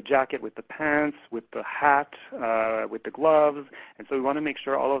the jacket with the pants, with the hat, with the gloves. And so we want to make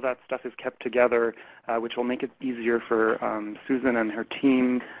sure all of that stuff is kept together, which will make it easier for Susan and her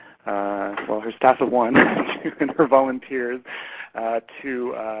team, her staff of 1 and her volunteers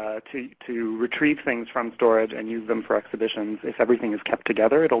to retrieve things from storage and use them for exhibitions. If everything is kept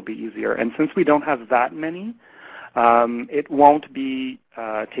together, it'll be easier. And since we don't have that many, it won't be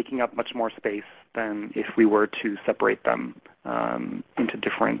taking up much more space than if we were to separate them into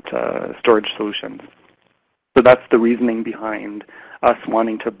different storage solutions. So that's the reasoning behind us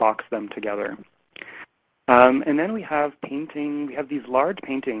wanting to box them together. And then we have painting. We have these large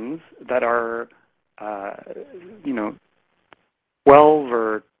paintings that are, 12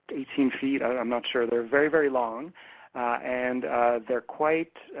 or 18 feet. I'm not sure. They're very, very long, and they're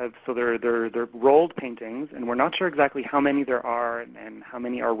quite. So they're rolled paintings, and we're not sure exactly how many there are and how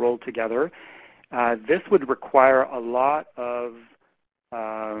many are rolled together. This would require a lot of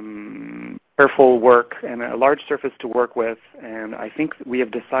careful work and a large surface to work with, and I think we have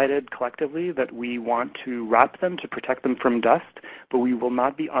decided collectively that we want to wrap them to protect them from dust, but we will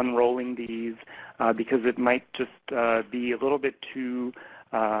not be unrolling these because it might just be a little bit too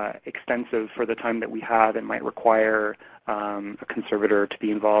extensive for the time that we have. It might require a conservator to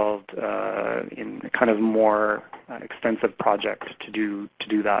be involved in a kind of more extensive project to do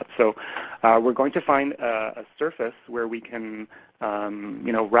that. So we're going to find a surface where we can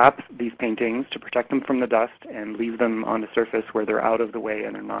wrap these paintings to protect them from the dust and leave them on a surface where they're out of the way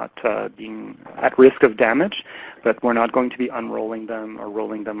and they're not being at risk of damage, but we're not going to be unrolling them or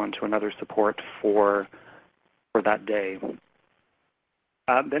rolling them onto another support for that day.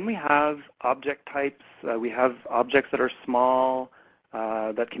 Then we have object types. We have objects that are small,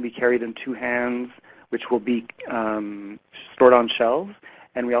 that can be carried in two hands, which will be stored on shelves.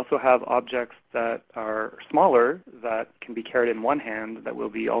 And we also have objects that are smaller that can be carried in one hand that will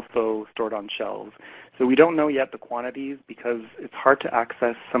be also stored on shelves. So we don't know yet the quantities because it's hard to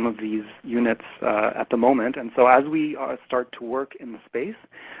access some of these units at the moment. And so as we start to work in the space,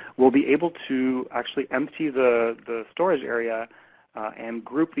 we'll be able to actually empty the storage area and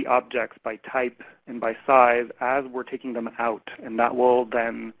group the objects by type and by size as we're taking them out. And that will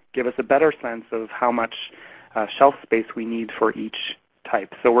then give us a better sense of how much shelf space we need for each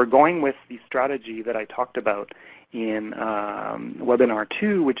type. So we're going with the strategy that I talked about in webinar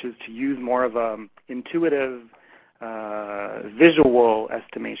 2, which is to use more of an intuitive visual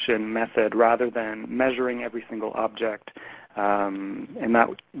estimation method rather than measuring every single object, and that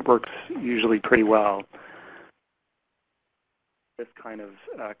works usually pretty well. This kind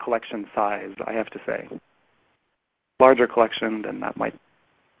of collection size, I have to say. Larger collection, then that might.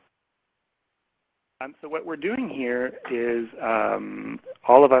 So what we're doing here is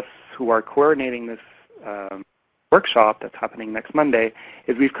all of us who are coordinating this workshop that's happening next Monday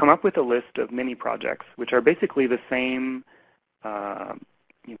is we've come up with a list of mini projects, which are basically the same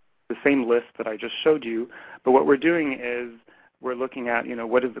list that I just showed you. But what we're doing is we're looking at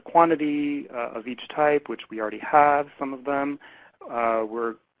what is the quantity of each type, which we already have some of them.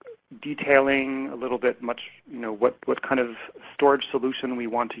 We're detailing a little bit what kind of storage solution we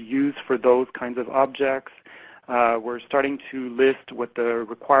want to use for those kinds of objects. We're starting to list what the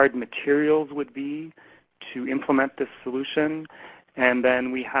required materials would be to implement this solution. And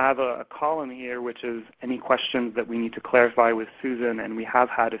then we have a column here which is any questions that we need to clarify with Susan, and we have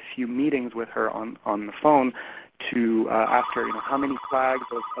had a few meetings with her on the phone to ask her, how many flags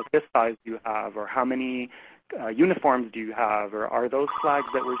of this size do you have, or how many uniforms do you have, or are those flags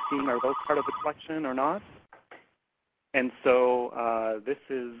that we're seeing, are those part of the collection or not? And so this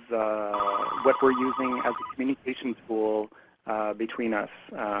is what we're using as a communication tool between us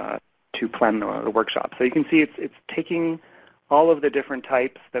to plan the workshop. So you can see it's taking all of the different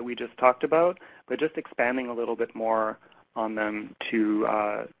types that we just talked about, but just expanding a little bit more on them to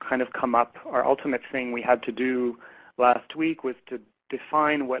kind of come up. Our ultimate thing we had to do last week was to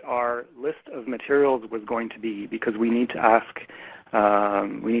define what our list of materials was going to be, because we need to ask,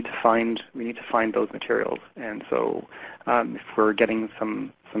 we need to find those materials. And so if we're getting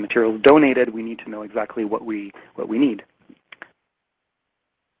some materials donated, we need to know exactly what we need.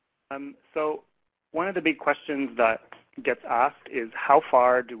 So one of the big questions that gets asked is how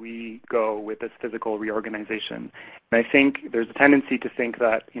far do we go with this physical reorganization? And I think there's a tendency to think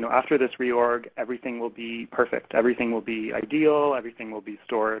that, after this reorg, everything will be perfect. Everything will be ideal. Everything will be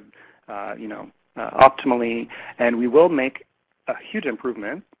stored, optimally. And we will make a huge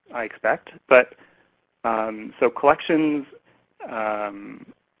improvement, I expect. But so collections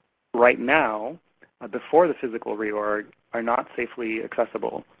right now, before the physical reorg, are not safely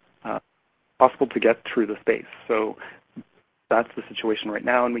accessible. Possible to get through the space. So that's the situation right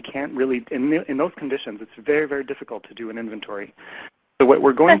now, and we can't really, in those conditions, it's very, very difficult to do an inventory. So what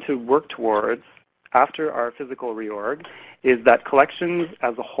we're going to work towards after our physical reorg is that collections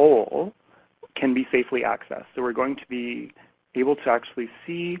as a whole can be safely accessed. So we're going to be able to actually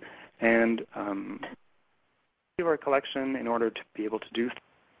see and our collection in order to be able to do.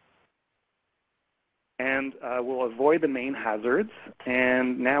 and we'll avoid the main hazards,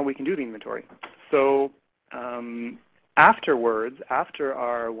 and now we can do the inventory. So afterwards, after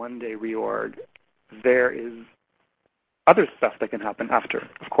our one-day reorg, there is other stuff that can happen after,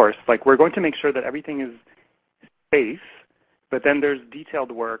 of course. Like, we're going to make sure that everything is safe, but then there's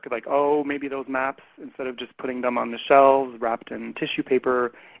detailed work, like, oh, maybe those maps, instead of just putting them on the shelves wrapped in tissue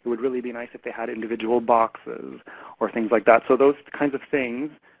paper, it would really be nice if they had individual boxes or things like that. So those kinds of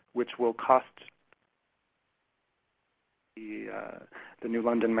things, which will cost the new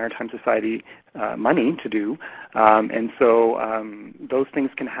London Maritime Society money to do, and so those things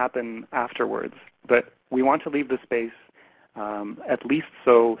can happen afterwards. But we want to leave the space at least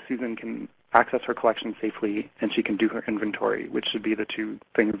so Susan can access her collection safely and she can do her inventory, which should be the two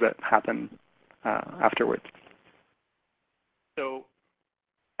things that happen afterwards. So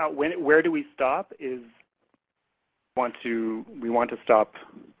where do we stop is we want to stop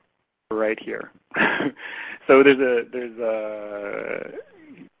right here. So there's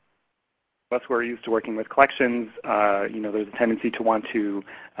us who are used to working with collections, there's a tendency to want to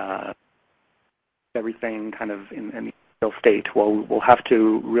everything kind of in the ideal state. Well, we'll have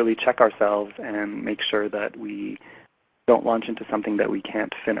to really check ourselves and make sure that we don't launch into something that we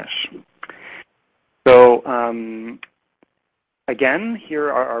can't finish. So again, here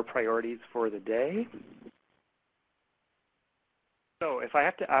are our priorities for the day. So if I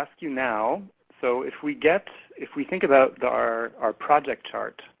have to ask you now, so if we think about our project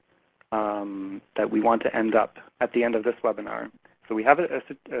chart that we want to end up at the end of this webinar, so we have a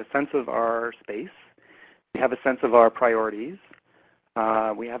sense of our space, we have a sense of our priorities,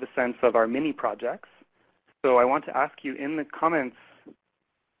 we have a sense of our mini projects. So I want to ask you in the comments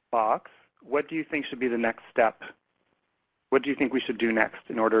box, what do you think should be the next step? What do you think we should do next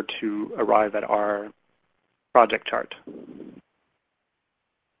in order to arrive at our project chart?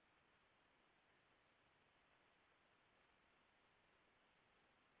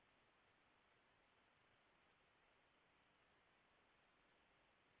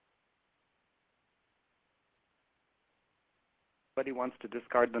 Anybody wants to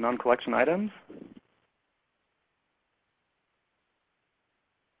discard the non-collection items?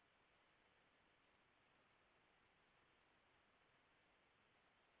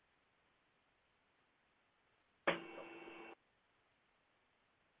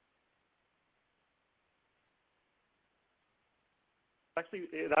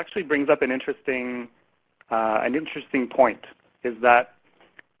 It actually brings up an interesting point, is that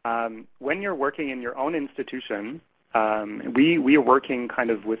when you're working in your own institution, we are working kind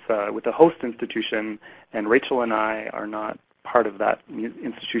of with a host institution, and Rachael and I are not part of that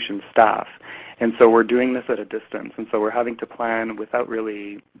institution's staff. And so we're doing this at a distance, and so we're having to plan without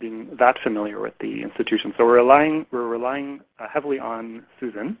really being that familiar with the institution. So we're relying heavily on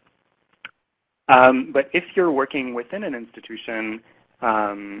Susan. But if you're working within an institution,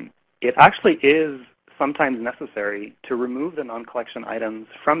 it actually is sometimes necessary to remove the non-collection items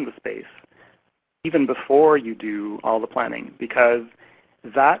from the space even before you do all the planning, because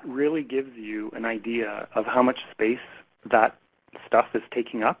that really gives you an idea of how much space that stuff is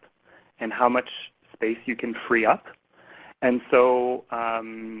taking up and how much space you can free up. And so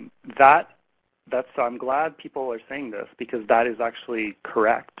so I'm glad people are saying this, because that is actually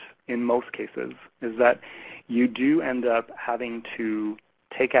correct in most cases, is that you do end up having to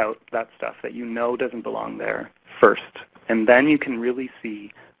take out that stuff that you know doesn't belong there first, and then you can really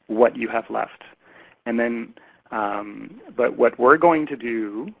see what you have left. And then, but what we're going to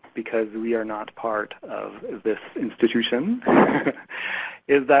do, because we are not part of this institution,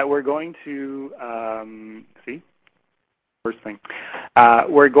 is that we're going to,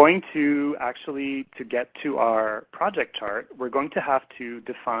 we're going to actually, to get to our project chart, we're going to have to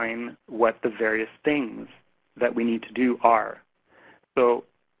define what the various things that we need to do are. So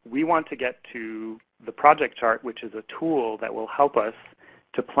we want to get to the project chart, which is a tool that will help us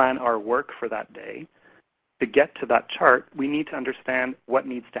to plan our work for that day. To get to that chart, we need to understand what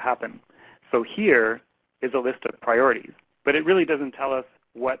needs to happen. So here is a list of priorities, but it really doesn't tell us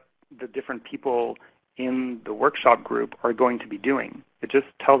what the different people in the workshop group are going to be doing. It just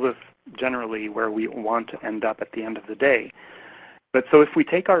tells us generally where we want to end up at the end of the day. But so if we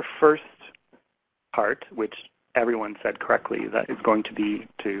take our first part, which everyone said correctly, that is going to be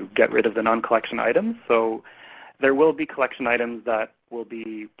to get rid of the non-collection items. So there will be collection items that will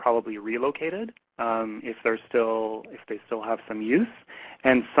be probably relocated if they still have some use,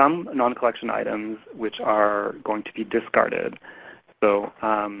 and some non-collection items which are going to be discarded. So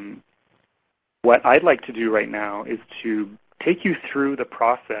what I'd like to do right now is to take you through the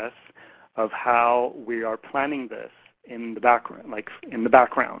process of how we are planning this in the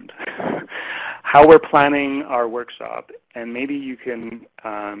background, how we're planning our workshop, and maybe you can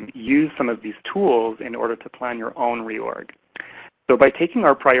use some of these tools in order to plan your own reorg. So by taking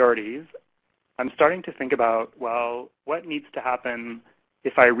our priorities, I'm starting to think about, well, what needs to happen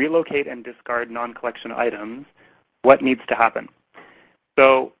if I relocate and discard non-collection items? What needs to happen?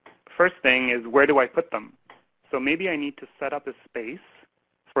 So first thing is, where do I put them? So maybe I need to set up a space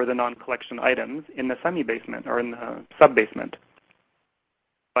for the non-collection items in the semi-basement or in the sub-basement.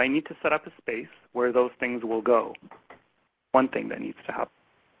 I need to set up a space where those things will go. One thing that needs to happen.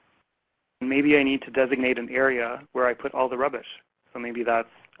 Maybe I need to designate an area where I put all the rubbish. So maybe that's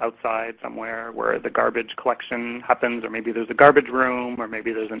outside somewhere where the garbage collection happens, or maybe there's a garbage room, or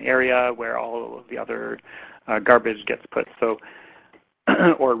maybe there's an area where all of the other garbage gets put, so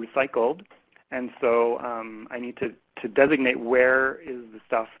or recycled. And so I need to designate where is the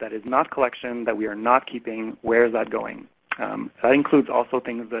stuff that is not collection, that we are not keeping, where is that going? That includes also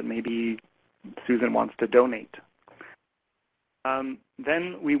things that maybe Susan wants to donate.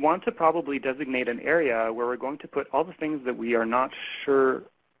 Then we want to probably designate an area where we're going to put all the things that we are not sure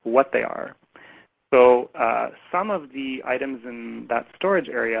what they are. So some of the items in that storage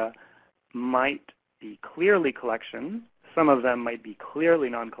area might be clearly collection. Some of them might be clearly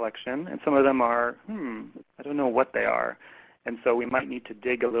non-collection, and some of them are, I don't know what they are. And so we might need to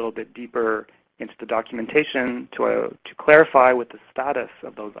dig a little bit deeper into the documentation to clarify what the status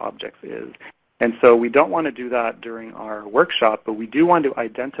of those objects is. And so we don't want to do that during our workshop, but we do want to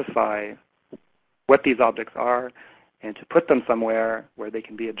identify what these objects are and to put them somewhere where they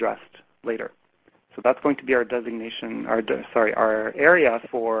can be addressed later. So that's going to be our designation, our area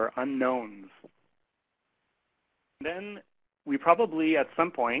for unknowns. Then we probably at some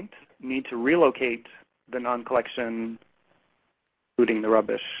point need to relocate the non-collection, including the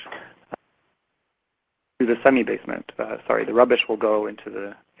rubbish, to the semi-basement. The rubbish will go into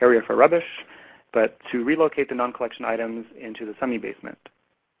the area for rubbish, but to relocate the non-collection items into the semi-basement.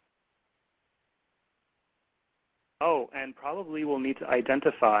 Oh, and probably we'll need to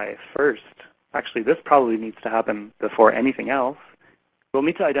identify first, actually this probably needs to happen before anything else. We'll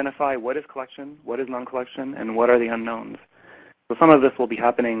need to identify what is collection, what is non-collection, and what are the unknowns. So some of this will be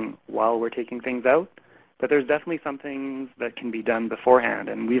happening while we're taking things out, but there's definitely some things that can be done beforehand.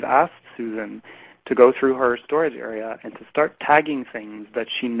 And we've asked Susan to go through her storage area and to start tagging things that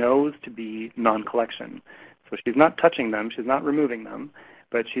she knows to be non-collection. So she's not touching them, she's not removing them,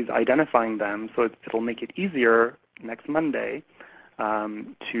 but she's identifying them, so it'll make it easier next Monday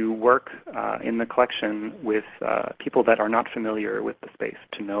to work in the collection with people that are not familiar with the space,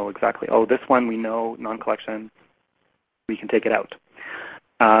 to know exactly, oh, this one we know, non-collection, we can take it out.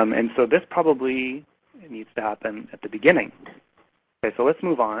 And so this probably needs to happen at the beginning. Okay, so let's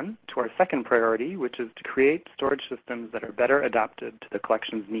move on to our second priority, which is to create storage systems that are better adapted to the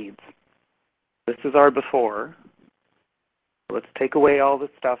collection's needs. This is our before. Let's take away all the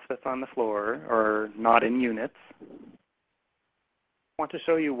stuff that's on the floor or not in units. I want to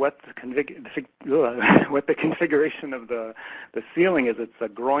show you what the configuration of the ceiling is. It's a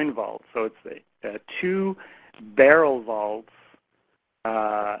groin vault, so it's two barrel vaults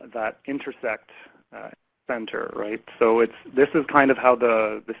that intersect center, right? So this is kind of how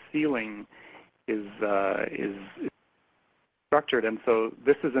the ceiling is structured, and so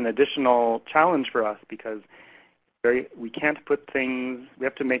this is an additional challenge for us because we can't put things. We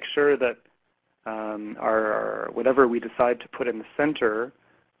have to make sure that our whatever we decide to put in the center,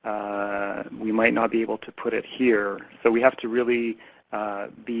 we might not be able to put it here. So we have to really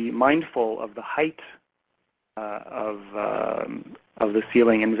be mindful of the height of the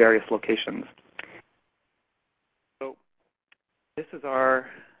ceiling in various locations. So this is our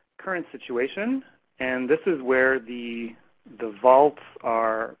current situation, and this is where the vaults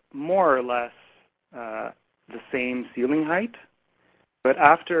are more or less the same ceiling height, but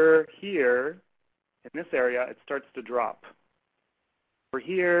after here, in this area, it starts to drop. Over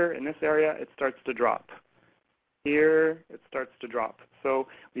here, in this area, it starts to drop. Here, it starts to drop. So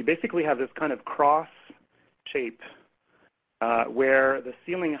we basically have this kind of cross shape where the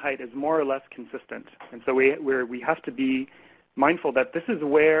ceiling height is more or less consistent. And so we have to be mindful that this is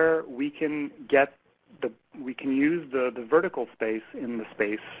where we can use the vertical space in the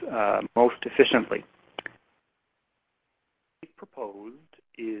space most efficiently. Proposed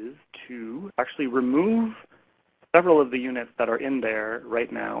is to actually remove several of the units that are in there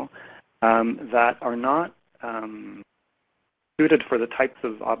right now that are not suited for the types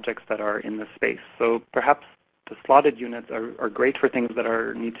of objects that are in the space. So perhaps the slotted units are great for things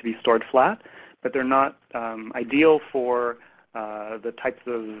that need to be stored flat, but they're not ideal for the types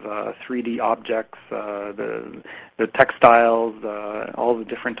of 3D objects, the textiles, all the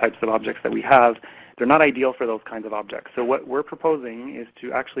different types of objects that we have, they're not ideal for those kinds of objects. So what we're proposing is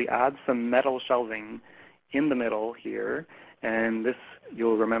to actually add some metal shelving in the middle here, and this,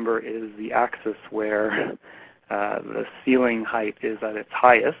 you'll remember, is the axis where the ceiling height is at its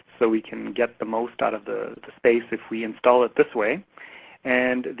highest, so we can get the most out of the space if we install it this way.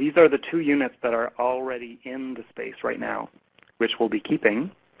 And these are the two units that are already in the space right now, which we'll be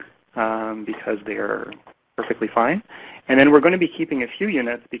keeping because they are perfectly fine. And then we're going to be keeping a few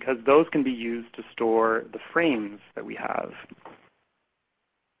units because those can be used to store the frames that we have.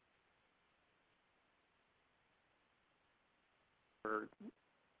 We're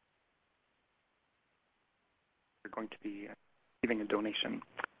going to be giving a donation.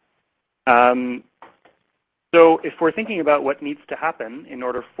 So if we're thinking about what needs to happen in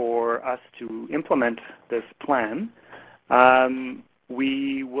order for us to implement this plan,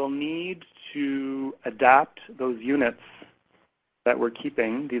 we will need to adapt those units that we're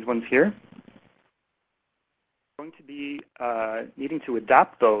keeping, these ones here. We're going to be needing to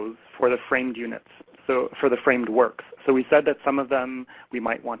adapt those for the framed units, so for the framed works. So we said that some of them we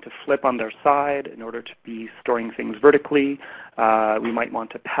might want to flip on their side in order to be storing things vertically. We might want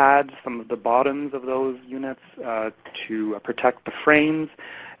to pad some of the bottoms of those units to protect the frames.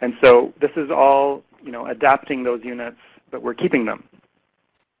 And so this is all, adapting those units, but we're keeping them.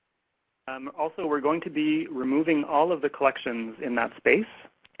 Also, we're going to be removing all of the collections in that space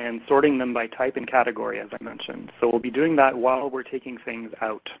and sorting them by type and category, as I mentioned. So we'll be doing that while we're taking things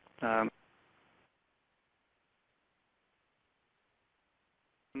out.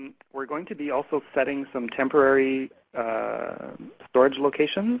 We're going to be also setting some temporary storage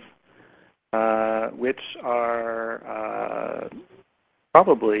locations, which are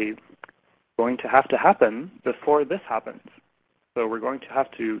probably going to happen before this happens. So we're going to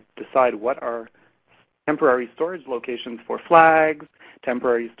have to decide what are temporary storage locations for flags,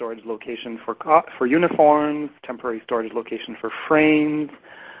 temporary storage location for uniforms, temporary storage location for frames.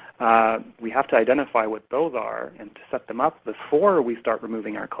 We have to identify what those are and to set them up before we start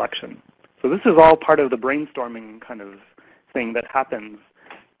removing our collection. So this is all part of the brainstorming kind of thing that happens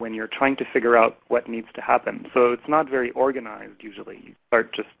when you're trying to figure out what needs to happen. So it's not very organized usually. You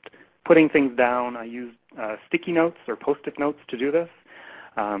start just putting things down. I use sticky notes or Post-it notes to do this.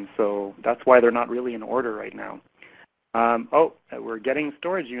 So that's why they're not really in order right now. We're getting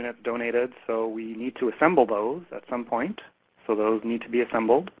storage units donated, so we need to assemble those at some point. So those need to be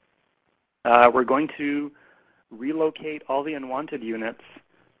assembled. We're going to relocate all the unwanted units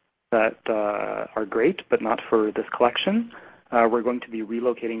that are great, but not for this collection. We're going to be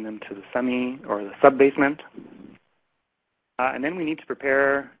relocating them to the semi or the sub-basement. And then we need to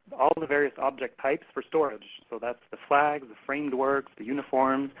prepare all the various object types for storage. So that's the flags, the framed works, the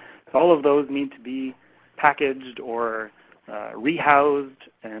uniforms. So all of those need to be packaged or rehoused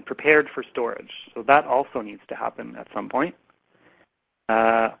and prepared for storage. So that also needs to happen at some point.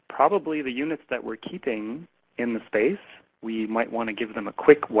 Probably the units that we're keeping in the space, we might want to give them a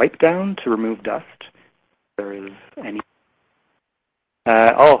quick wipe down to remove dust, if there is any.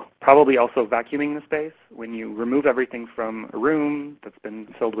 Probably also vacuuming the space. When you remove everything from a room that's been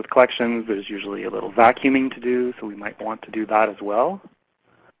filled with collections, there's usually a little vacuuming to do, so we might want to do that as well.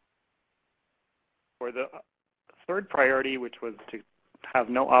 For the third priority, which was to have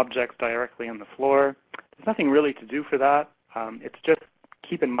no objects directly on the floor, there's nothing really to do for that. It's just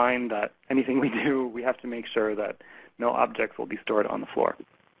keep in mind that anything we do, we have to make sure that no objects will be stored on the floor.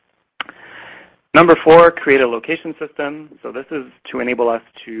 Number 4, create a location system. So this is to enable us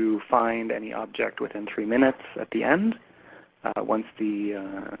to find any object within 3 minutes at the end, once the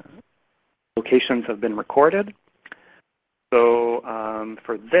locations have been recorded. So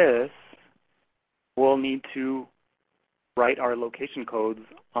for this, we'll need to write our location codes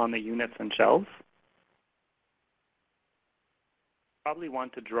on the units and shelves. Probably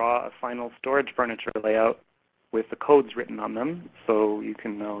want to draw a final storage furniture layout with the codes written on them so you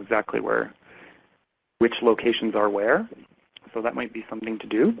can know exactly which locations are where. So that might be something to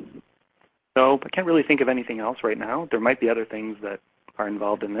do. So I can't really think of anything else right now. There might be other things that are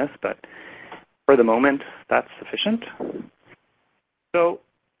involved in this, but for the moment, that's sufficient. So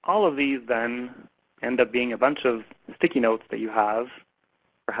all of these then end up being a bunch of sticky notes that you have.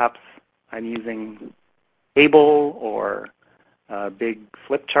 Perhaps I'm using table or big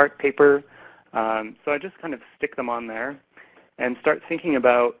flip chart paper. So I just kind of stick them on there and start thinking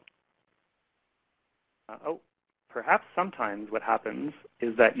about, perhaps sometimes what happens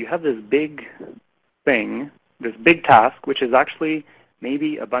is that you have this big thing, this big task, which is actually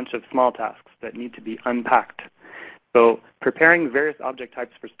maybe a bunch of small tasks that need to be unpacked. So preparing various object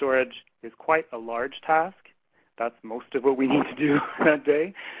types for storage is quite a large task. That's most of what we need to do that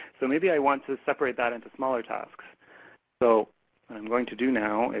day. So maybe I want to separate that into smaller tasks. So what I'm going to do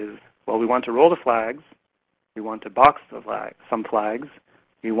now is, well, we want to roll the flags. We want to box some flags.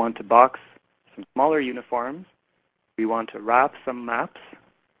 We want to box some smaller uniforms. We want to wrap some maps.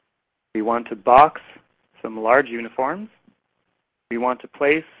 We want to box some large uniforms. We want to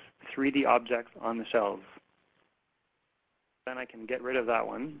place 3D objects on the shelves. Then I can get rid of that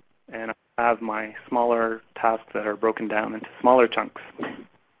one, and I have my smaller tasks that are broken down into smaller chunks.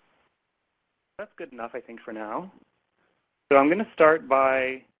 That's good enough, I think, for now. So I'm going to start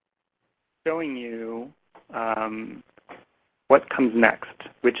by showing you what comes next,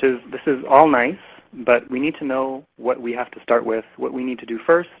 which is, this is all nice, but we need to know what we have to start with, what we need to do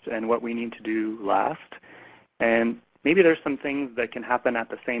first, and what we need to do last. And maybe there's some things that can happen at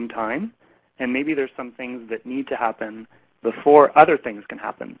the same time, and maybe there's some things that need to happen before other things can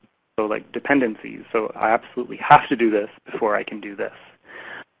happen. So like dependencies. So I absolutely have to do this before I can do this.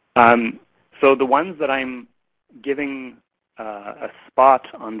 So the ones that I'm giving a spot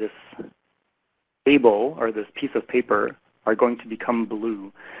on this table or this piece of paper are going to become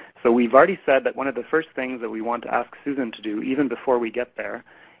blue. So we've already said that one of the first things that we want to ask Susan to do, even before we get there,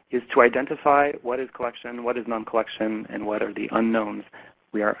 is to identify what is collection, what is non-collection, and what are the unknowns.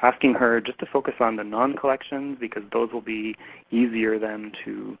 We are asking her just to focus on the non-collections because those will be easier then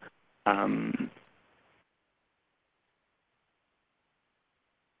to at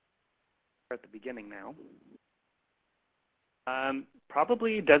the beginning now.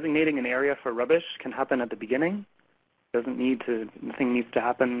 Probably designating an area for rubbish can happen at the beginning. Nothing needs to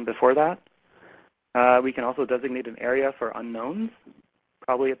happen before that. We can also designate an area for unknowns,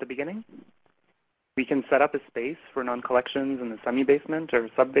 probably at the beginning. We can set up a space for non-collections in the semi-basement or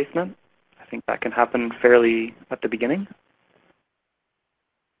sub-basement. I think that can happen fairly at the beginning.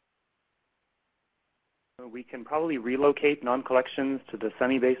 We can probably relocate non-collections to the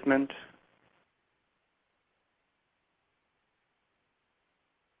semi-basement.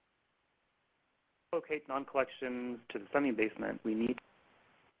 Locate non-collections to the semi-basement, we need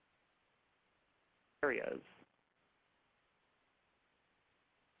areas.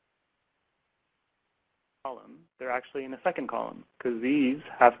 Column, they're actually in a second column because these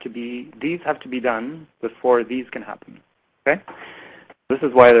have to be done before these can happen. Okay, this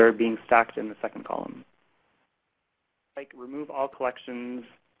is why they're being stacked in the second column. Like remove all collections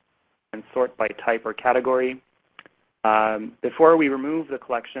and sort by type or category. Before we remove the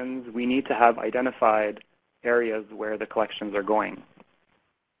collections, we need to have identified areas where the collections are going.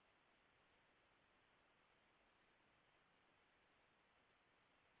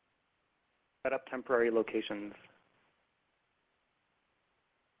 Set up temporary locations.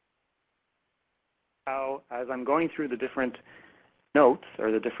 Now, as I'm going through the different notes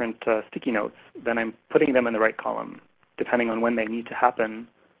or the different sticky notes, then I'm putting them in the right column, depending on when they need to happen.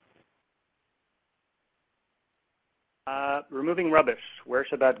 Removing rubbish, where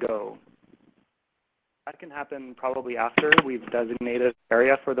should that go? That can happen probably after we've designated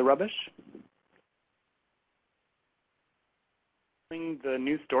area for the rubbish. The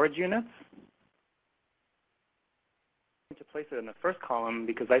new storage units. To place it in the first column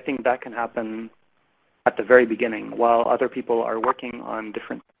because I think that can happen at the very beginning while other people are working on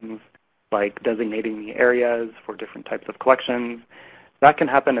different things like designating the areas for different types of collections. That can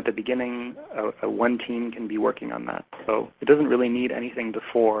happen at the beginning. One team can be working on that. So it doesn't really need anything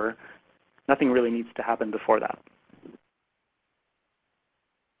before. Nothing really needs to happen before that.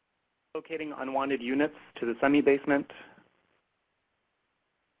 Locating unwanted units to the semi-basement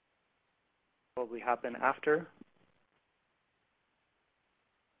probably happen after.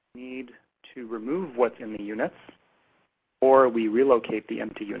 Need to remove what's in the units, or we relocate the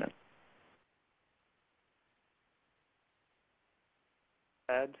empty unit.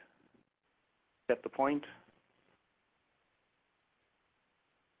 Get the point.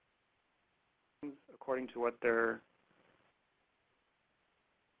 According to what they're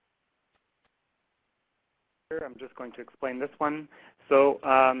here, I'm just going to explain this one. So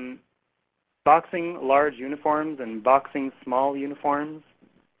boxing large uniforms and boxing small uniforms.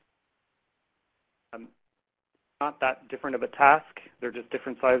 Not that different of a task. They're just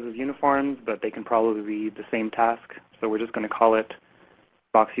different sizes of uniforms, but they can probably be the same task. So we're just going to call it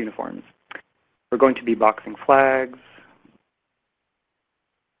box uniforms. We're going to be boxing flags,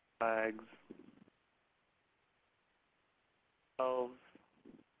 shelves,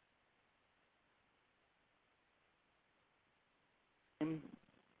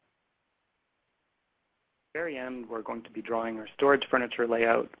 very end, we're going to be drawing our storage furniture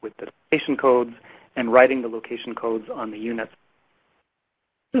layout with the station codes and writing the location codes on the units.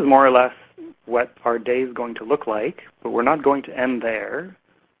 This is more or less what our day is going to look like, but we're not going to end there,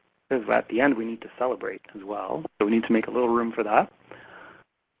 because at the end we need to celebrate as well. So we need to make a little room for that.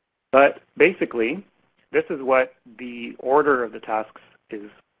 But basically, this is what the order of the tasks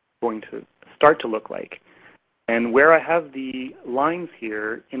is going to start to look like. And where I have the lines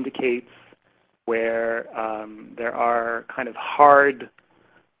here indicates where there are kind of hard,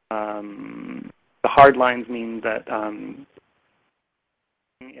 the hard lines mean that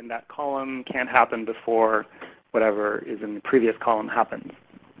in that column can't happen before whatever is in the previous column happens.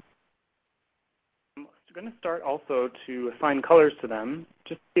 I'm going to start also to assign colors to them,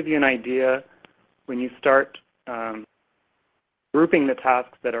 just to give you an idea when you start grouping the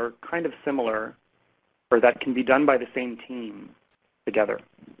tasks that are kind of similar or that can be done by the same team together.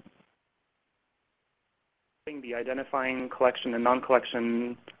 The identifying collection and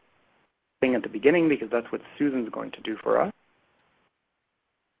non-collection thing at the beginning, because that's what Susan's going to do for us.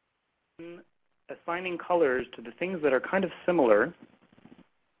 Assigning colors to the things that are kind of similar,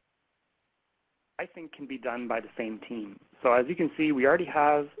 I think can be done by the same team. So as you can see, we already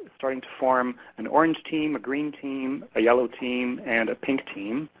have starting to form an orange team, a green team, a yellow team, and a pink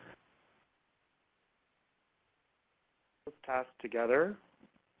team. Those tasks together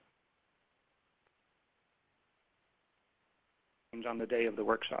on the day of the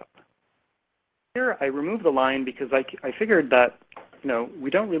workshop. Here I removed the line because I figured that we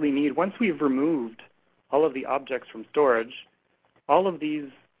don't really need, once we've removed all of the objects from storage, all of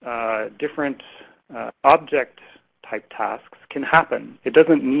these different object type tasks can happen. It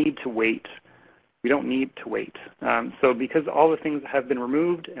doesn't need to wait. We don't need to wait. So because all the things have been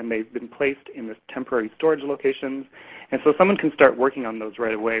removed and they've been placed in this temporary storage locations, and so someone can start working on those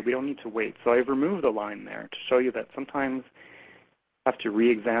right away. We don't need to wait. So I've removed the line there to show you that sometimes you have to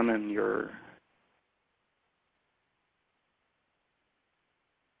re-examine your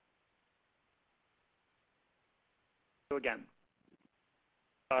So again,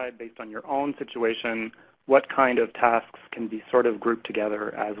 based on your own situation, what kind of tasks can be sort of grouped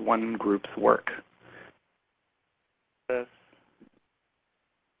together as one group's work. So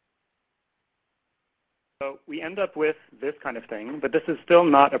we end up with this kind of thing, but this is still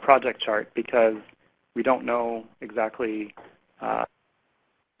not a project chart because we don't know exactly,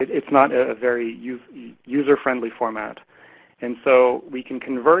 it's not a very user-friendly format. And so we can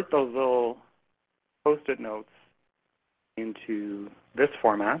convert those little Post-it notes into this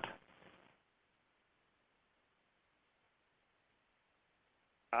format.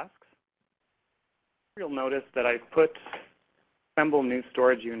 Tasks. You'll notice that I've put assemble new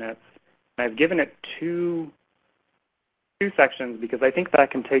storage units, and I've given it two sections because I think that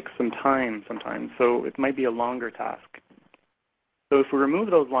can take some time sometimes, so it might be a longer task. So if we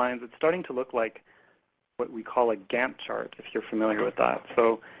remove those lines, it's starting to look like what we call a Gantt chart, if you're familiar with that.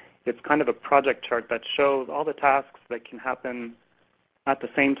 So it's kind of a project chart that shows all the tasks that can happen at the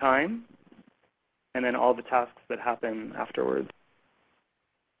same time, and then all the tasks that happen afterwards.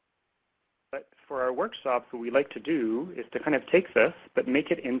 But for our workshops, what we like to do is to kind of take this, but make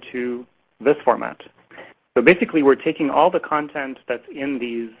it into this format. So basically, we're taking all the content that's in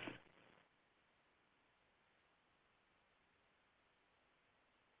these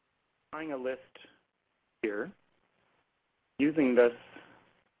a list here, using this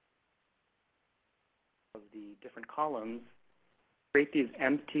of the different columns, create these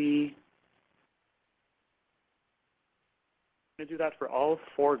empty. I'm going to do that for all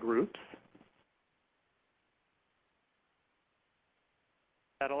 4 groups.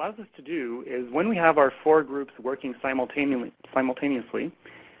 What that allows us to do is when we have our 4 groups working simultaneously,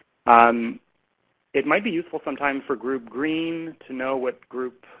 it might be useful sometimes for group green to know what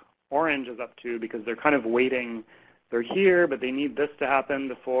group orange is up to because they're kind of waiting. They're here, but they need this to happen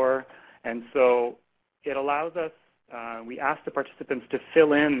before. And so it allows us, we ask the participants to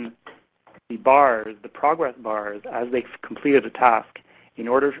fill in the bars, the progress bars, as they've completed a task in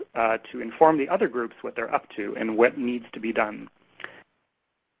order to inform the other groups what they're up to and what needs to be done.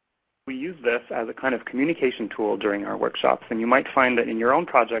 We use this as a kind of communication tool during our workshops, and you might find that in your own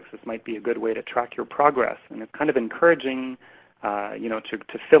projects this might be a good way to track your progress, and it's kind of encouraging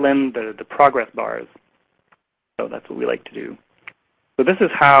to fill in the progress bars. So that's what we like to do. So this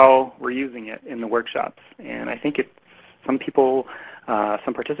is how we're using it in the workshops, and I think some people,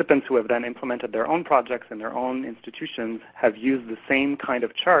 some participants who have then implemented their own projects in their own institutions have used the same kind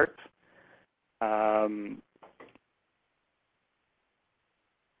of chart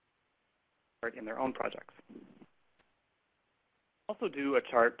in their own projects. Also do a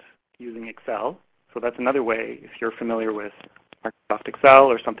chart using Excel. So that's another way, if you're familiar with Microsoft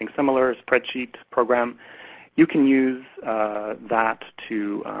Excel or something similar, a spreadsheet program, you can use that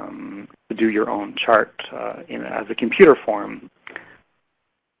to do your own chart as a computer form.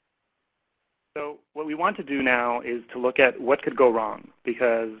 So what we want to do now is to look at what could go wrong,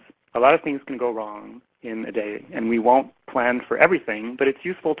 because a lot of things can go wrong in a day, and we won't plan for everything, but it's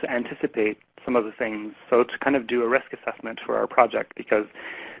useful to anticipate some of the things, so to kind of do a risk assessment for our project, because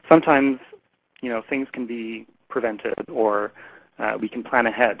sometimes, things can be prevented or we can plan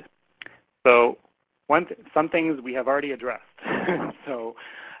ahead. So some things we have already addressed. So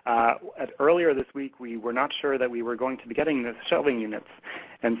earlier this week, we were not sure that we were going to be getting the shelving units.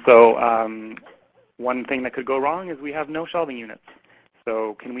 And so one thing that could go wrong is we have no shelving units.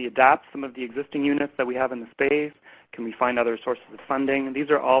 So can we adapt some of the existing units that we have in the space? Can we find other sources of funding? These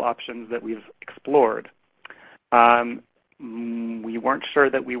are all options that we've explored. We weren't sure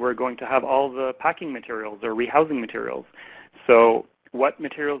that we were going to have all the packing materials or rehousing materials. So what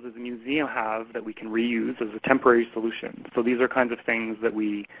materials does the museum have that we can reuse as a temporary solution? So these are kinds of things that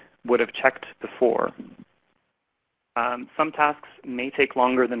we would have checked before. Some tasks may take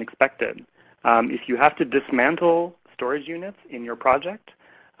longer than expected. If you have to dismantle storage units in your project,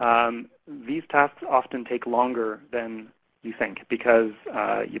 these tasks often take longer than you think, because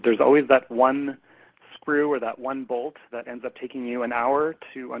there's always that one screw or that one bolt that ends up taking you an hour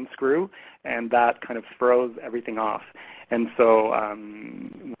to unscrew, and that kind of throws everything off. And so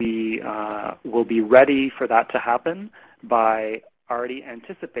we will be ready for that to happen by already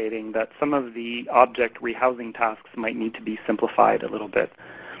anticipating that some of the object rehousing tasks might need to be simplified a little bit.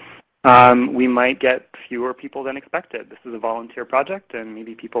 We might get fewer people than expected. This is a volunteer project, and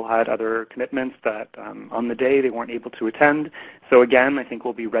maybe people had other commitments that on the day they weren't able to attend. So again, I think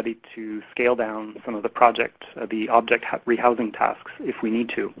we'll be ready to scale down some of the the object rehousing tasks if we need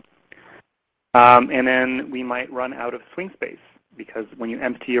to. And then we might run out of swing space, because when you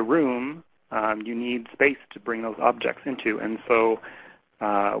empty a room, you need space to bring those objects into. And so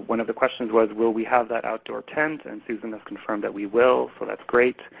one of the questions was, will we have that outdoor tent? And Susan has confirmed that we will, so that's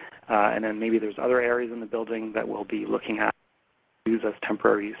great. And then maybe there's other areas in the building that we'll be looking at to use as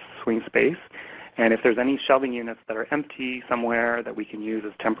temporary swing space. And if there's any shelving units that are empty somewhere that we can use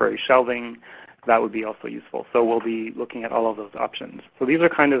as temporary shelving, that would be also useful. So we'll be looking at all of those options. So these are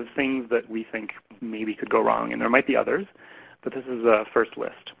kind of things that we think maybe could go wrong, and there might be others, but this is the first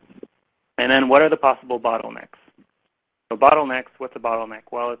list. And then what are the possible bottlenecks? So bottlenecks, what's a bottleneck?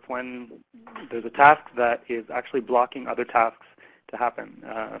 Well, it's when there's a task that is actually blocking other tasks to happen,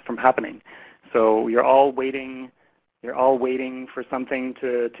 from happening. So you're all waiting for something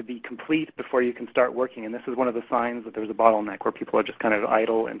to be complete before you can start working. And this is one of the signs that there's a bottleneck, where people are just kind of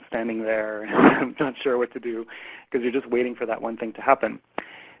idle and standing there and not sure what to do, because you're just waiting for that one thing to happen.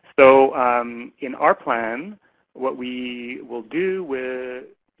 So in our plan, what we will do with,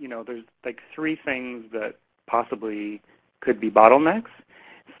 there's like three things that possibly could be bottlenecks.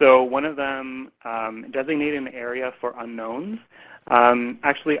 So one of them, designate an area for unknowns.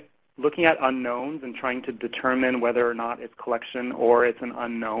 Actually, looking at unknowns and trying to determine whether or not it's collection or it's an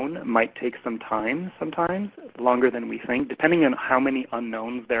unknown might take some time sometimes, longer than we think, depending on how many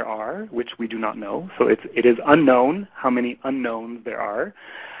unknowns there are, which we do not know. So it is unknown how many unknowns there are,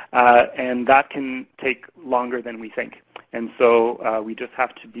 and that can take longer than we think. And so we just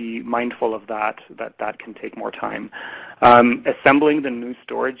have to be mindful of that can take more time. Assembling the new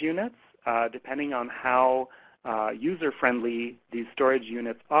storage units, depending on how user-friendly these storage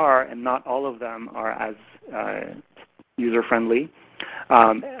units are, and not all of them are as user-friendly.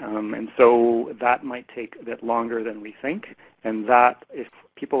 And so that might take a bit longer than we think. And that, if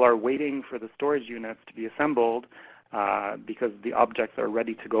people are waiting for the storage units to be assembled because the objects are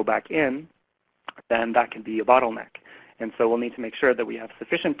ready to go back in, then that can be a bottleneck. And so we'll need to make sure that we have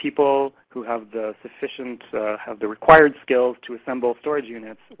sufficient people who have the required skills to assemble storage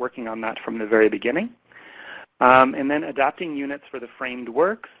units, working on that from the very beginning. And then adapting units for the framed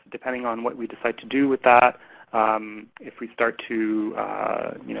works, depending on what we decide to do with that. If we start to,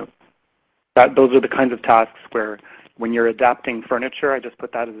 those are the kinds of tasks where when you're adapting furniture, I just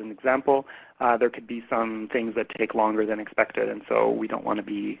put that as an example, there could be some things that take longer than expected, and so we don't want to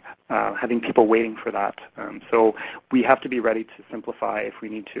be having people waiting for that. So we have to be ready to simplify if we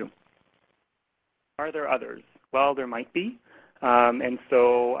need to. Are there others? Well, there might be. And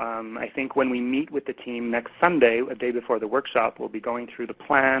so I think when we meet with the team next Sunday, a day before the workshop, we'll be going through the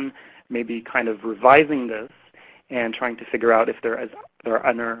plan, maybe kind of revising this and trying to figure out if there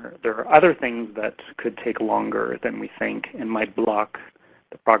are other things that could take longer than we think and might block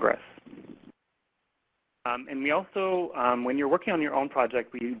the progress. And we also, when you're working on your own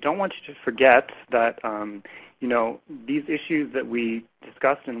project, we don't want you to forget that, these issues that we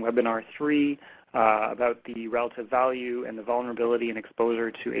discussed in webinar 3 about the relative value and the vulnerability and exposure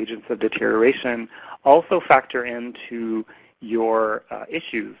to agents of deterioration also factor into your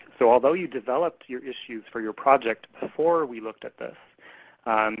issues. So although you developed your issues for your project before we looked at this,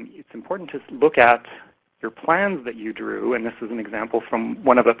 it's important to look at your plans that you drew, and this is an example from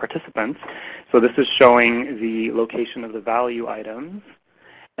one of the participants. So this is showing the location of the value items,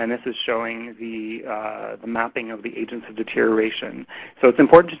 and this is showing the mapping of the agents of deterioration. So it's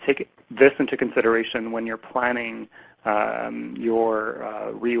important to take this into consideration when you're planning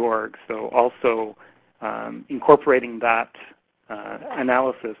your reorg. So also incorporating that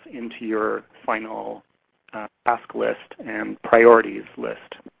analysis into your final task list and priorities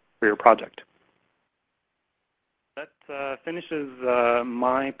list for your project. That finishes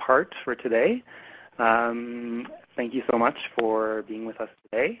my part for today. Thank you so much for being with us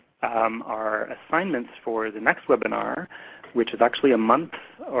today. Our assignments for the next webinar, which is actually a month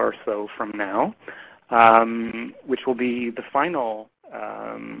or so from now, which will be the final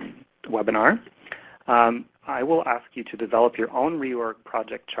webinar, I will ask you to develop your own reorg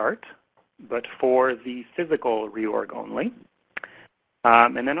project chart, but for the physical reorg only.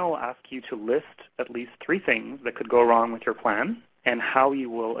 And then I'll ask you to list at least 3 things that could go wrong with your plan and how you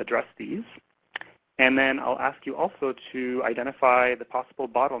will address these. And then I'll ask you also to identify the possible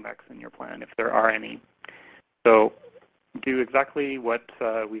bottlenecks in your plan, if there are any. So do exactly what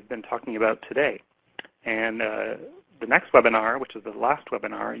we've been talking about today. And the next webinar, which is the last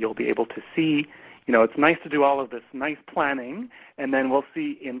webinar, you'll be able to see, it's nice to do all of this nice planning, and then we'll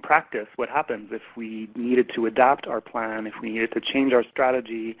see in practice what happens if we needed to adapt our plan, if we needed to change our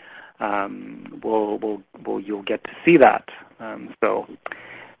strategy. You'll get to see that. So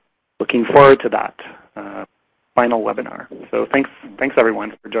looking forward to that final webinar. So thanks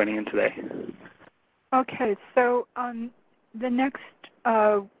everyone for joining in today. Okay, so the next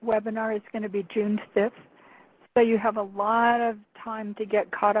webinar is going to be June 5th. So you have a lot of time to get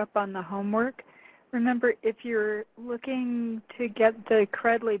caught up on the homework. Remember, if you're looking to get the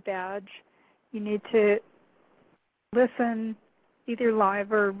Credly badge, you need to listen either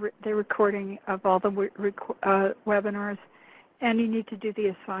live or the recording of all the webinars, and you need to do the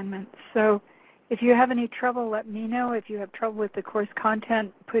assignments. So if you have any trouble, let me know. If you have trouble with the course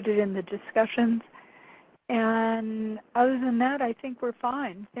content, put it in the discussions. And other than that, I think we're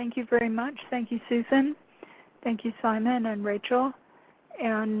fine. Thank you very much. Thank you, Susan. Thank you, Simon and Rachel.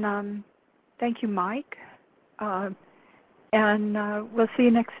 And thank you, Mike. And we'll see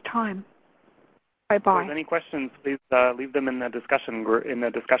you next time. Bye-bye. If there's any questions, please leave them in the discussion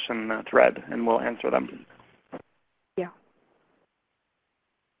thread, and we'll answer them. Yeah.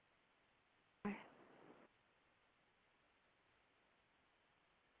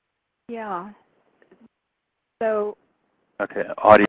 Yeah. So. Okay. Audio.